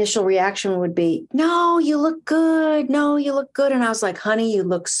initial reaction would be, no, you look good. No, you look good. And I was like, honey, you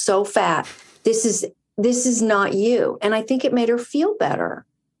look so fat. This is not you. And I think it made her feel better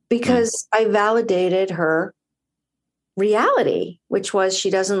because I validated her reality, which was she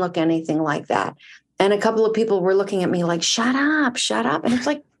doesn't look anything like that. And a couple of people were looking at me like, shut up. And it's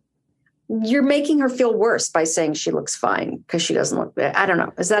like, you're making her feel worse by saying she looks fine because she doesn't look, I don't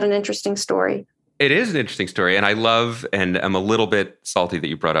know. Is that an interesting story? It is an interesting story. And I love, and I'm a little bit salty that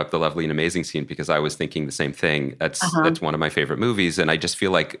you brought up the Lovely and Amazing scene because I was thinking the same thing. That's one of my favorite movies. And I just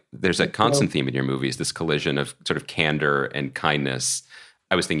feel like there's a constant theme in your movies, this collision of sort of candor and kindness.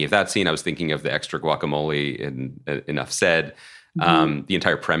 I was thinking of that scene. I was thinking of the extra guacamole in Enough Said, the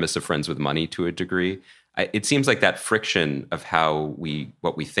entire premise of Friends with Money to a degree. It seems like that friction of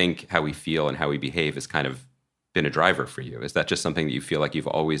what we think, how we feel, and how we behave is kind of been a driver for you. Is that just something that you feel like you've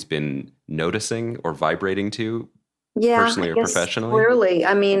always been noticing or vibrating to, personally or professionally? Clearly.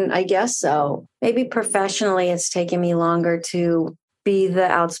 I mean, I guess so. Maybe professionally, it's taken me longer to be the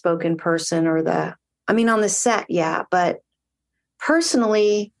outspoken person on the set, yeah. But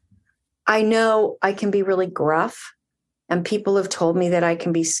personally, I know I can be really gruff, and people have told me that I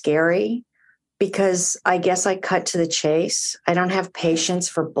can be scary because I guess I cut to the chase. I don't have patience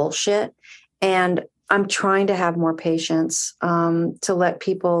for bullshit. And I'm trying to have more patience to let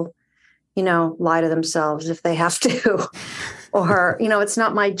people, lie to themselves if they have to. Or, it's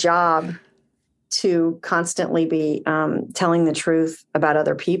not my job to constantly be telling the truth about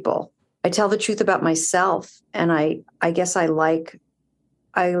other people. I tell the truth about myself. And I guess I like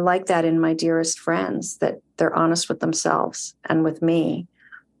that in my dearest friends, that they're honest with themselves and with me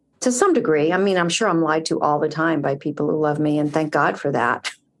to some degree. I mean, I'm sure I'm lied to all the time by people who love me, and thank God for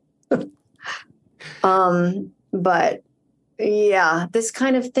that. But yeah, this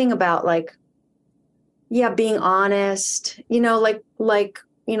kind of thing about being honest,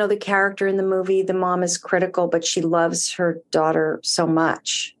 the character in the movie, the mom is critical, but she loves her daughter so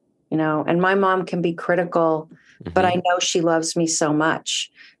much, and my mom can be critical, but I know she loves me so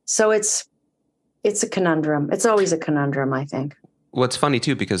much. So it's a conundrum. It's always a conundrum, I think. Well, it's funny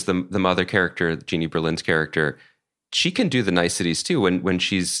too, because the mother character, Jeannie Berlin's character, she can do the niceties too. When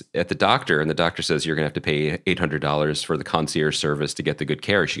she's at the doctor and the doctor says you're going to have to pay $800 for the concierge service to get the good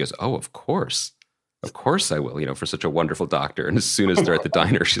care, she goes, "Oh, of course I will." For such a wonderful doctor. And as soon as they're at the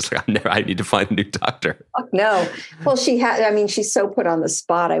diner, she's like, "I need to find a new doctor." No, well, she's so put on the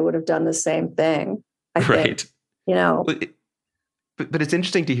spot. I would have done the same thing. I think. But it's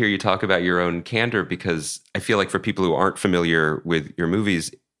interesting to hear you talk about your own candor, because I feel like for people who aren't familiar with your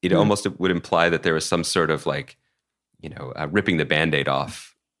movies, it almost would imply that there was some sort of ripping the Band-Aid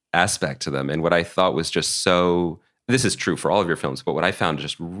off aspect to them. And what I thought was just this is true for all of your films, but what I found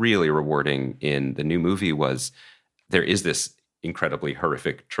just really rewarding in the new movie was there is this incredibly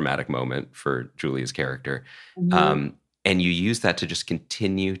horrific, traumatic moment for Julia's character. And you use that to just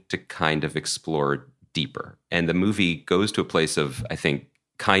continue to kind of explore deeper. And the movie goes to a place of, I think,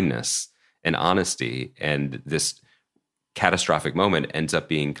 kindness and honesty. And this catastrophic moment ends up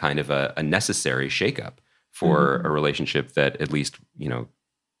being kind of a necessary shakeup for a relationship that, at least,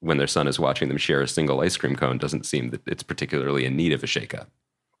 when their son is watching them share a single ice cream cone, doesn't seem that it's particularly in need of a shakeup.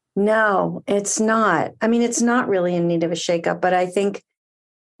 No, it's not. I mean, it's not really in need of a shakeup, but I think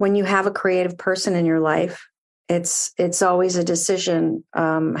when you have a creative person in your life, it's always a decision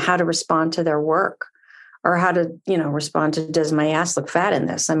how to respond to their work, or how to, respond to, does my ass look fat in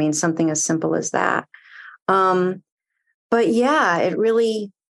this? I mean, something as simple as that. But yeah, it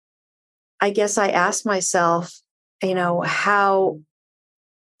really, I guess I asked myself, how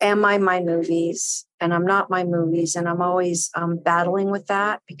am I my movies? And I'm not my movies. And I'm always battling with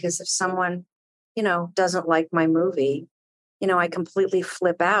that, because if someone, doesn't like my movie, I completely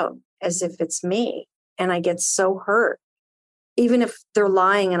flip out as if it's me. And I get so hurt, even if they're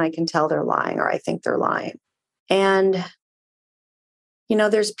lying and I can tell they're lying, or I think they're lying. And,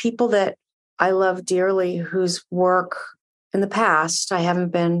 there's people that I love dearly whose work in the past I haven't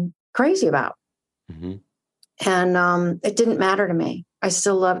been crazy about. Mm-hmm. And it didn't matter to me. I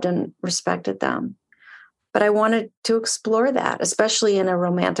still loved and respected them. But I wanted to explore that, especially in a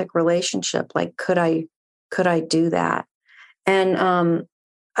romantic relationship. Like, could I do that? And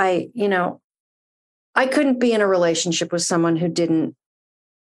I couldn't be in a relationship with someone who didn't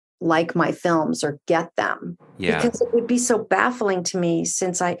like my films or get them. Yeah. Because it would be so baffling to me,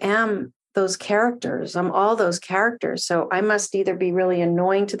 since I am those characters. I'm all those characters. So I must either be really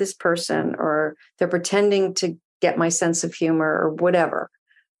annoying to this person, or they're pretending to get my sense of humor, or whatever.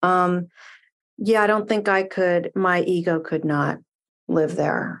 I don't think my ego could not live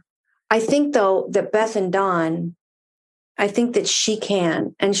there. I think, though, that Beth and Don, I think that she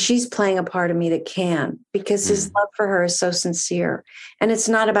can, and she's playing a part of me that can, because his love for her is so sincere. And it's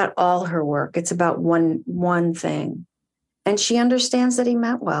not about all her work. It's about one thing. And she understands that he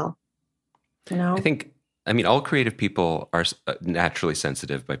meant well. I think, all creative people are naturally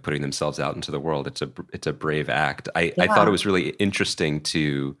sensitive by putting themselves out into the world. It's a brave act. I thought it was really interesting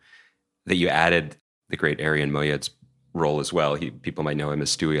that you added the great Arian Moayed's role as well. People might know him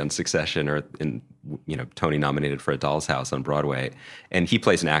as Stewie on Succession, or Tony nominated for A Doll's House on Broadway, and he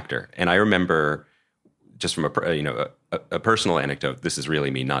plays an actor. And I remember, just from a personal anecdote, this is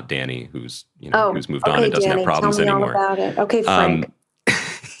really me, not Danny, who's moved on and doesn't have problems anymore. Tell me all about it. Okay, Frank.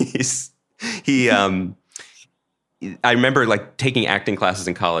 I remember taking acting classes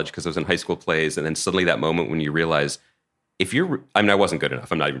in college because I was in high school plays, and then suddenly that moment when you realize, I wasn't good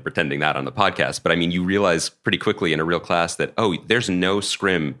enough. I'm not even pretending that on the podcast, but you realize pretty quickly in a real class that, there's no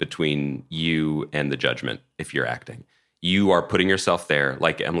scrim between you and the judgment if you're acting. You are putting yourself there,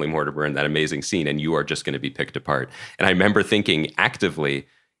 like Emily Mortimer in that amazing scene, and you are just going to be picked apart. And I remember thinking actively,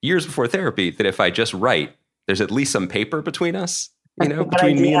 years before therapy, that if I just write, there's at least some paper between us,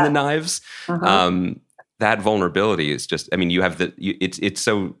 between me and the knives. Uh-huh. That vulnerability is just, you have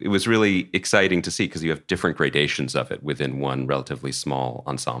it was really exciting to see, because you have different gradations of it within one relatively small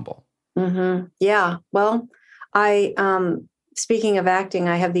ensemble. Mm-hmm. Yeah. Well, speaking of acting,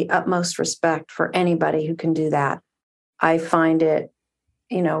 I have the utmost respect for anybody who can do that. I find it,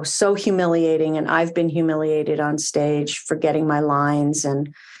 so humiliating, and I've been humiliated on stage for getting my lines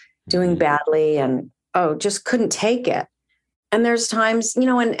and doing badly, and just couldn't take it. And there's times,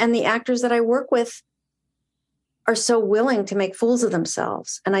 and the actors that I work with are so willing to make fools of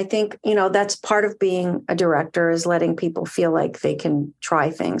themselves. And I think, that's part of being a director, is letting people feel like they can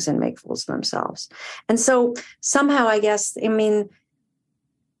try things and make fools of themselves. And so somehow, I guess, the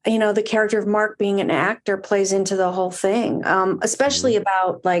character of Mark being an actor plays into the whole thing, especially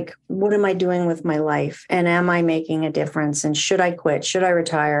about what am I doing with my life? And am I making a difference? And should I quit? Should I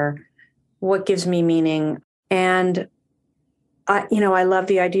retire? What gives me meaning? And I love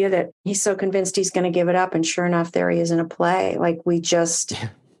the idea that he's so convinced he's going to give it up. And sure enough, there he is in a play.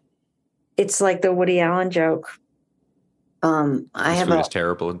 It's like the Woody Allen joke. Food is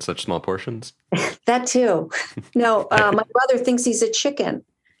terrible in such small portions. That too. No, my brother thinks he's a chicken.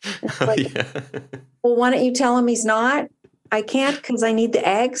 Well, why don't you tell him he's not? I can't, because I need the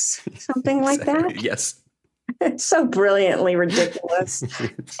eggs. Something like that. Yes. It's so brilliantly ridiculous.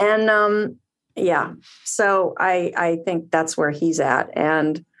 And, so I think that's where he's at.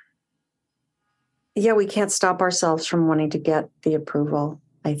 And we can't stop ourselves from wanting to get the approval,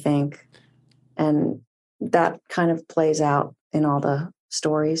 I think. And that kind of plays out in all the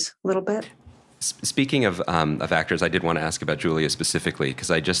stories a little bit. Speaking of actors, I did want to ask about Julia specifically, because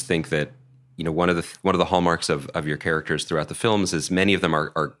I just think that, one of the hallmarks of your characters throughout the films is many of them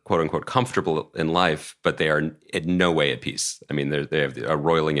are quote unquote comfortable in life, but they are in no way at peace. They have a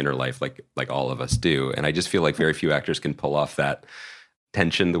roiling inner life like all of us do. And I just feel like very few actors can pull off that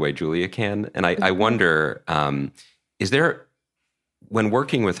tension the way Julia can. And I wonder, is there, when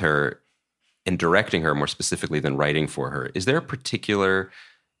working with her and directing her more specifically than writing for her, is there a particular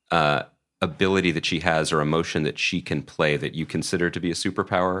ability that she has or emotion that she can play that you consider to be a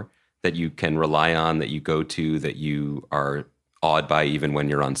superpower, that you can rely on, that you go to, that you are awed by even when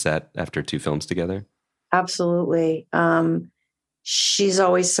you're on set after 2 films together? Absolutely. She's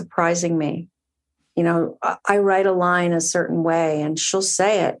always surprising me. I write a line a certain way and she'll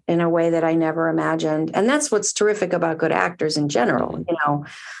say it in a way that I never imagined. And that's what's terrific about good actors in general,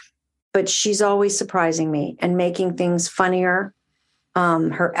 but she's always surprising me and making things funnier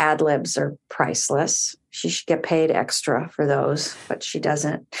Her ad libs are priceless. She should get paid extra for those, but she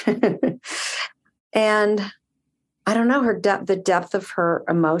doesn't. And I don't know, the depth of her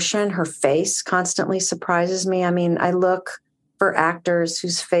emotion, her face constantly surprises me. I mean, I look for actors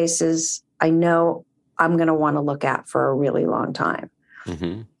whose faces I know I'm going to want to look at for a really long time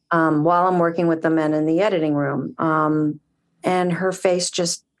while I'm working with them and in the editing room. And her face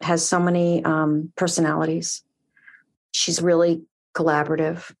just has so many personalities. She's really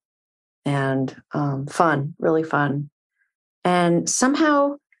collaborative and fun, really fun. And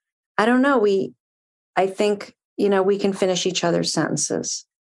somehow, I don't know, I think, we can finish each other's sentences,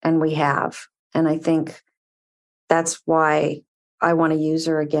 and we have. And I think that's why I want to use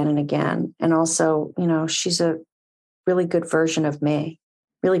her again and again. And also, she's a really good version of me,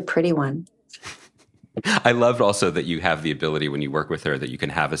 really pretty one. I loved also that you have the ability when you work with her that you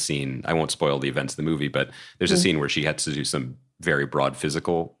can have a scene. I won't spoil the events of the movie, but there's a scene where she had to do some very broad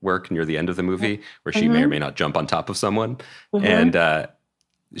physical work near the end of the movie where she may or may not jump on top of someone. And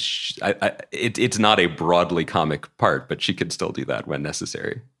it's not a broadly comic part, but she can still do that when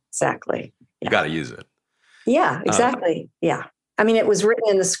necessary. Exactly. You got to use it. Yeah, exactly. Yeah. I mean, it was written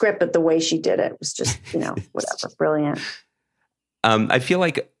in the script, but the way she did it was just, whatever, brilliant. I feel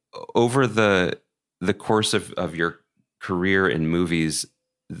like over the course of your career in movies,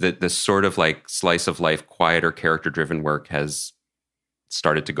 the sort of like slice of life, quieter, character-driven work has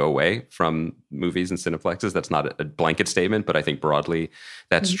started to go away from movies and cineplexes. That's not a blanket statement, but I think broadly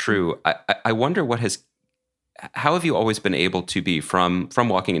that's true. I wonder how have you always been able to be from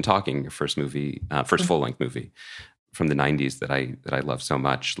Walking and Talking, your first movie, first full-length movie from the 90s that I love so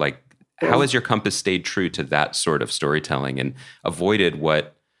much? Like, how has your compass stayed true to that sort of storytelling and avoided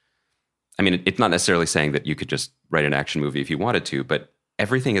it's not necessarily saying that you could just write an action movie if you wanted to, but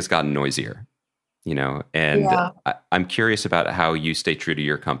everything has gotten noisier, and I'm curious about how you stay true to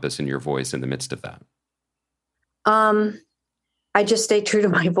your compass and your voice in the midst of that. I just stay true to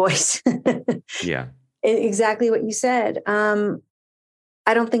my voice. Yeah. Exactly what you said.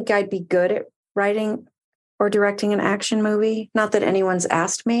 I don't think I'd be good at writing or directing an action movie. Not that anyone's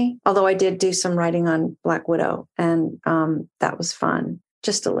asked me, although I did do some writing on Black Widow, and that was fun,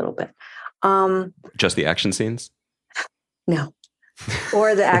 just a little bit. Just the action scenes? No.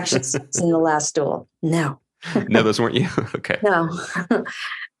 Or the action scenes in The Last Duel? No. No, those weren't you? Okay. No.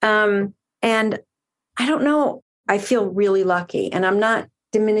 And I don't know. I feel really lucky, and I'm not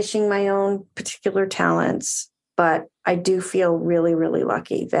diminishing my own particular talents, but I do feel really, really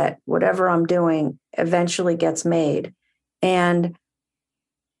lucky that whatever I'm doing eventually gets made. And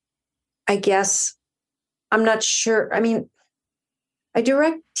I guess I'm not sure. I mean, I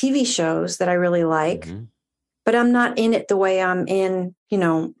direct TV shows that I really like, but I'm not in it the way I'm in,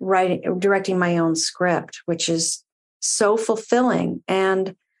 directing my own script, which is so fulfilling.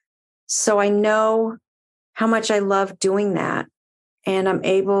 And so I know how much I love doing that. And I'm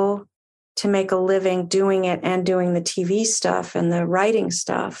able to make a living doing it and doing the TV stuff and the writing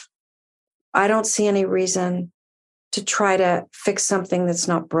stuff. I don't see any reason to try to fix something that's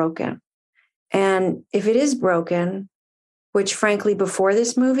not broken. And if it is broken, which frankly, before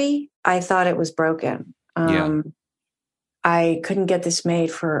this movie, I thought it was broken. I couldn't get this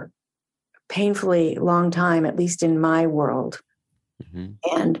made for a painfully long time, at least in my world.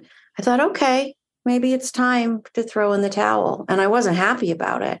 And I thought, okay, maybe it's time to throw in the towel. And I wasn't happy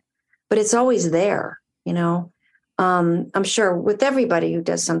about it, but it's always there, I'm sure with everybody who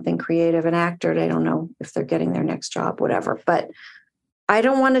does something creative, an actor, they don't know if they're getting their next job, whatever. But I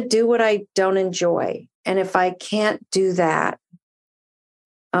don't want to do what I don't enjoy. And if I can't do that,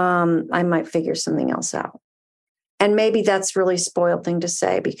 I might figure something else out. And maybe that's a really spoiled thing to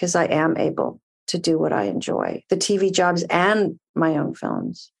say, because I am able to do what I enjoy, the TV jobs and my own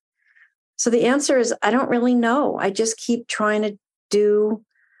films. So the answer is, I don't really know. I just keep trying to do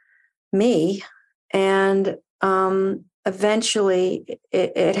me. And eventually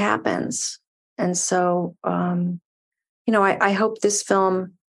it happens. And so, I hope this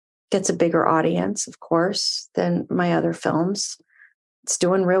film gets a bigger audience, of course, than my other films. It's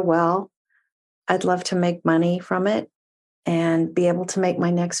doing real well. I'd love to make money from it and be able to make my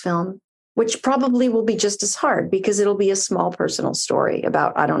next film, which probably will be just as hard because it'll be a small personal story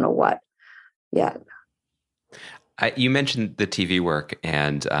about I don't know what yet. You mentioned the TV work,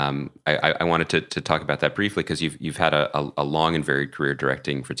 and I wanted to talk about that briefly because you've had a long and varied career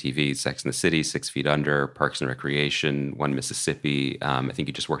directing for TV: Sex and the City, 6 Feet Under, Parks and Recreation, One Mississippi. I think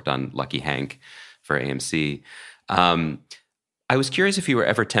you just worked on Lucky Hank for AMC. I was curious if you were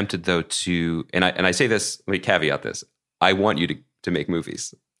ever tempted, though, to and I say this. Let me caveat this: I want you to make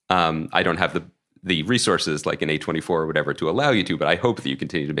movies. I don't have the resources like an A24 or whatever to allow you to, but I hope that you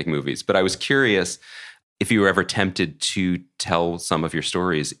continue to make movies. But I was curious if you were ever tempted to tell some of your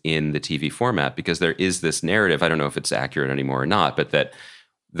stories in the TV format, because there is this narrative, I don't know if it's accurate anymore or not, but that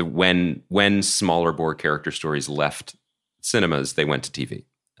when smaller bore character stories left cinemas, they went to TV.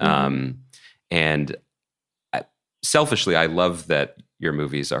 And selfishly, I love that your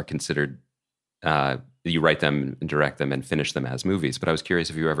movies are considered, you write them and direct them and finish them as movies. But I was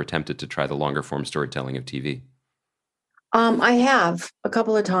curious if you were ever tempted to try the longer form storytelling of TV. I have a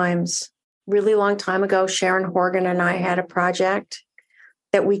couple of times. Really long time ago, Sharon Horgan and I had a project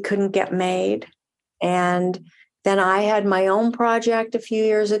that we couldn't get made. And then I had my own project a few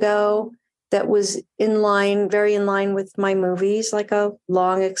years ago that was very in line with my movies, like a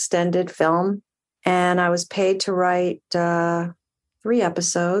long extended film. And I was paid to write 3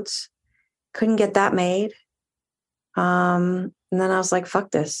 episodes. Couldn't get that made. And then I was like,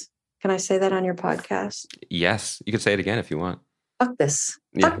 fuck this. Can I say that on your podcast? Yes, you can say it again if you want. Fuck this.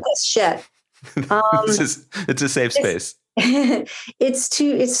 Yeah. Fuck this shit. It's a safe space.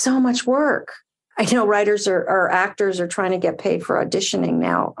 It's so much work. I know writers or actors are trying to get paid for auditioning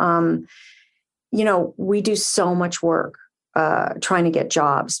now. We do so much work trying to get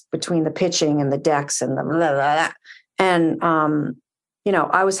jobs between the pitching and the decks and the blah, blah, blah. And,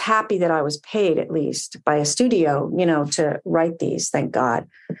 I was happy that I was paid at least by a studio, to write these, thank God.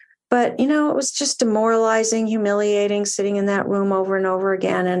 But, it was just demoralizing, humiliating, sitting in that room over and over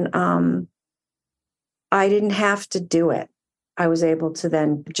again. And I didn't have to do it. I was able to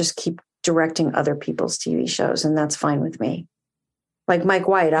then just keep directing other people's TV shows, and that's fine with me. Like Mike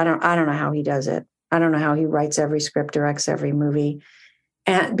White, I don't know how he does it. I don't know how he writes every script, directs every movie,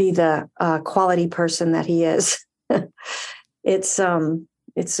 and be the quality person that he is. It's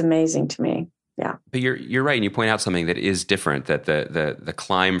amazing to me. Yeah. But you're right, and you point out something that is different, that the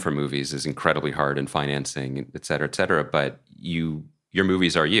climb for movies is incredibly hard in financing, et cetera, et cetera. But your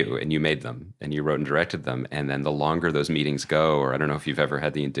movies are you, and you made them, and you wrote and directed them. And then the longer those meetings go, or I don't know if you've ever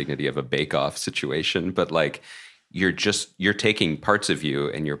had the indignity of a bake-off situation, but like you're taking parts of you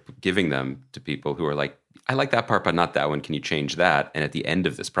and you're giving them to people who are like, I like that part, but not that one. Can you change that? And at the end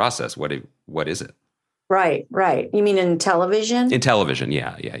of this process, what is it? Right. You mean in television? In television,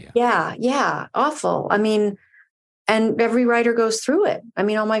 yeah. Yeah, awful. I mean, and every writer goes through it. I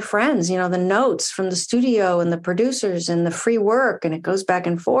mean, all my friends, the notes from the studio and the producers and the free work, and it goes back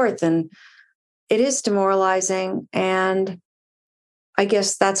and forth. And it is demoralizing. And I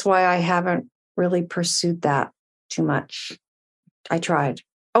guess that's why I haven't really pursued that too much. I tried.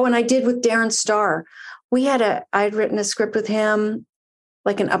 Oh, and I did with Darren Star. I'd written a script with him,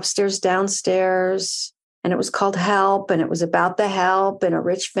 like an upstairs, downstairs, and it was called Help. And it was about the help in a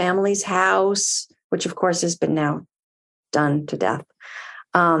rich family's house, which of course has been now done to death.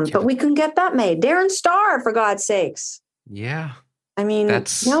 But we couldn't get that made. Darren Star, for God's sakes. Yeah. I mean,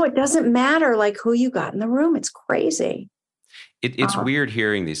 it doesn't matter like who you got in the room. It's crazy. It's weird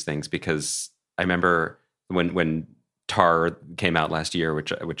hearing these things, because I remember when Tar came out last year,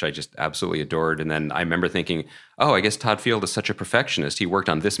 which I just absolutely adored. And then I remember thinking, oh, I guess Todd Field is such a perfectionist. He worked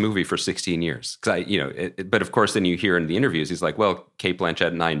on this movie for 16 years. But of course, then you hear in the interviews, he's like, well, Kate Blanchett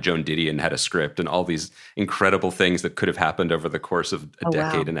and I and Joan Didion had a script and all these incredible things that could have happened over the course of a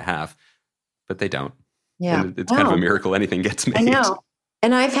decade and a half, but they don't. Yeah. And it's kind of a miracle anything gets made. I know.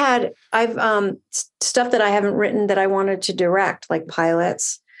 And I've stuff that I haven't written that I wanted to direct, like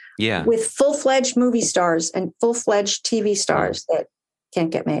pilots. Yeah. With full-fledged movie stars and full-fledged TV stars that can't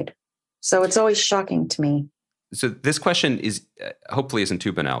get made. So it's always shocking to me. So this question is hopefully isn't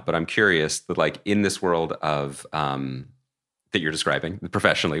too banal, but I'm curious that, like, in this world of that you're describing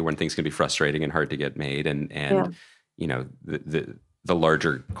professionally, when things can be frustrating and hard to get made, and the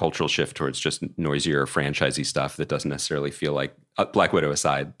larger cultural shift towards just noisier franchisey stuff that doesn't necessarily feel like, Black Widow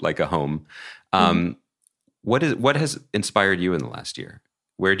aside, like a home. What has inspired you in the last year?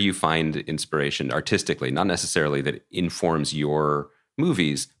 Where do you find inspiration artistically? Not necessarily that it informs your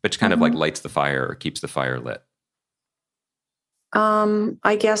movies, but kind of like lights the fire or keeps the fire lit.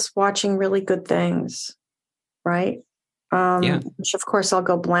 I guess watching really good things, right? Which of course I'll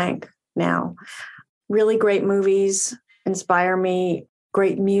go blank now. Really great movies inspire me.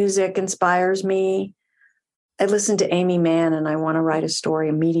 Great music inspires me. I listen to Amy Mann and I want to write a story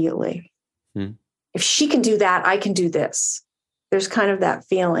immediately. If she can do that, I can do this. There's kind of that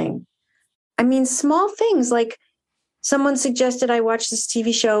feeling. I mean, small things like someone suggested I watch this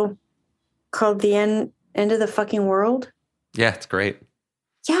TV show called The End of the Fucking World. Yeah, it's great.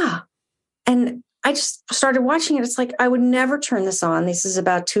 Yeah. And I just started watching it. It's like, I would never turn this on. This is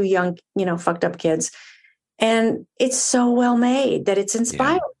about 2 young, fucked up kids. And it's so well made that it's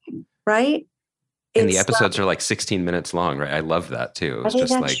inspiring, right? And the episodes are like 16 minutes long, right? I love that too. It's are they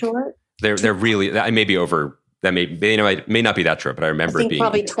just that like short? they're really. I may be over. That may not be that short, but I remember I think being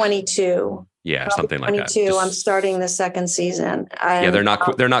probably 22. Yeah, probably something like that. 22. I'm starting the second season. They're not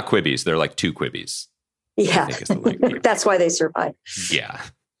quibbies. They're like 2 quibbies. Yeah, I think is the length. that's why they survive. Yeah.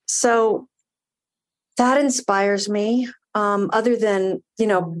 So that inspires me. Other than,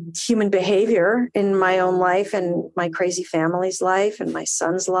 human behavior in my own life and my crazy family's life and my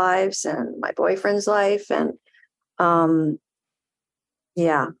son's lives and my boyfriend's life. And I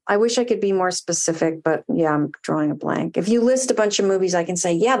wish I could be more specific, but I'm drawing a blank. If you list a bunch of movies, I can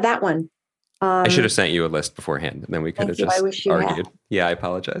say, that one. I should have sent you a list beforehand, and then we could have just argued. Yeah, I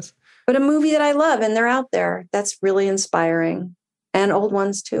apologize. But a movie that I love, and they're out there, that's really inspiring. And old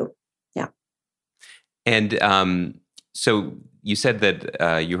ones too. Yeah. And so you said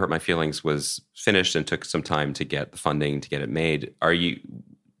that You Hurt My Feelings was finished and took some time to get the funding to get it made. Are you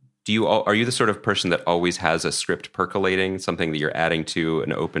the sort of person that always has a script percolating, something that you're adding to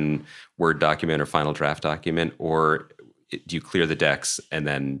an open Word document or final draft document, or do you clear the decks and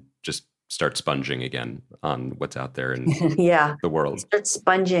then just start sponging again on what's out there in the world? Start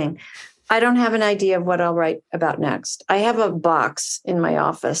sponging. I don't have an idea of what I'll write about next. I have a box in my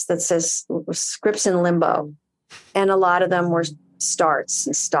office that says scripts in limbo. And a lot of them were starts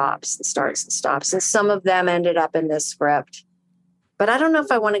and stops and starts and stops. And some of them ended up in this script. But I don't know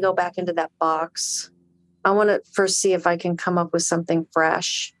if I want to go back into that box. I want to first see if I can come up with something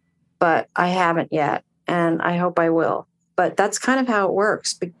fresh. But I haven't yet. And I hope I will. But that's kind of how it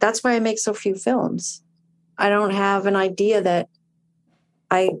works. That's why I make so few films. I don't have an idea that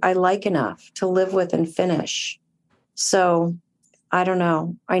I like enough to live with and finish. So I don't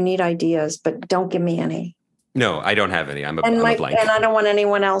know. I need ideas, but don't give me any. No, I don't have any. I'm a blank. And I don't want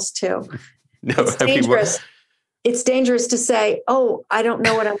anyone else to. No, it's dangerous. It's dangerous to say, I don't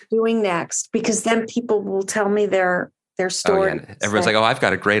know what I'm doing next, because then people will tell me their story. Oh, yeah. Everyone's like, I've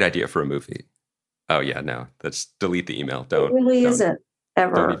got a great idea for a movie. Oh, yeah, no, let's delete the email. It really isn't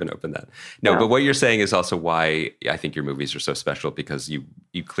ever. Don't even open that. No, but what you're saying is also why I think your movies are so special, because you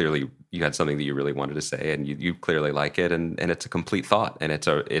clearly, you had something that you really wanted to say, and you clearly like it, and it's a complete thought. And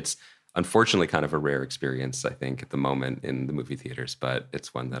it's unfortunately kind of a rare experience, I think, at the moment in the movie theaters, but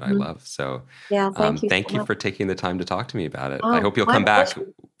it's one that I love. So thank you for taking the time to talk to me about it. I hope you'll come back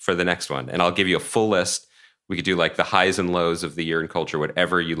for the next one, and I'll give you a full list. We could do like the highs and lows of the year in culture,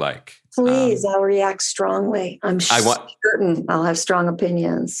 whatever you like. Please, I'll react strongly. I'm certain I'll have strong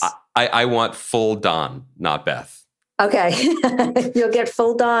opinions. I want full Don, not Beth. Okay. You'll get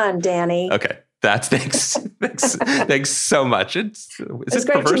full Don, Danny. Okay. Thanks so much. Is it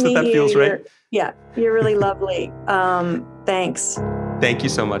great perverse that feels right? You're really lovely. Thanks. Thank you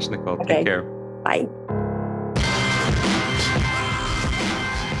so much, Nicole. Okay. Take care. Bye.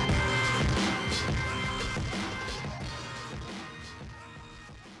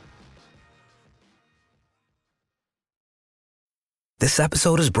 This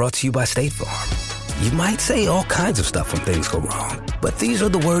episode is brought to you by State Farm. You might say all kinds of stuff when things go wrong, but these are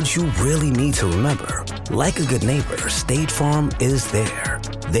the words you really need to remember. Like a good neighbor, State Farm is there.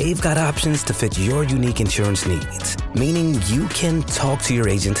 They've got options to fit your unique insurance needs, meaning you can talk to your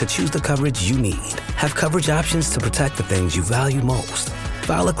agent to choose the coverage you need, have coverage options to protect the things you value most,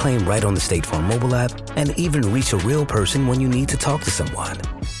 file a claim right on the State Farm mobile app, and even reach a real person when you need to talk to someone.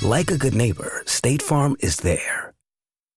 Like a good neighbor, State Farm is there.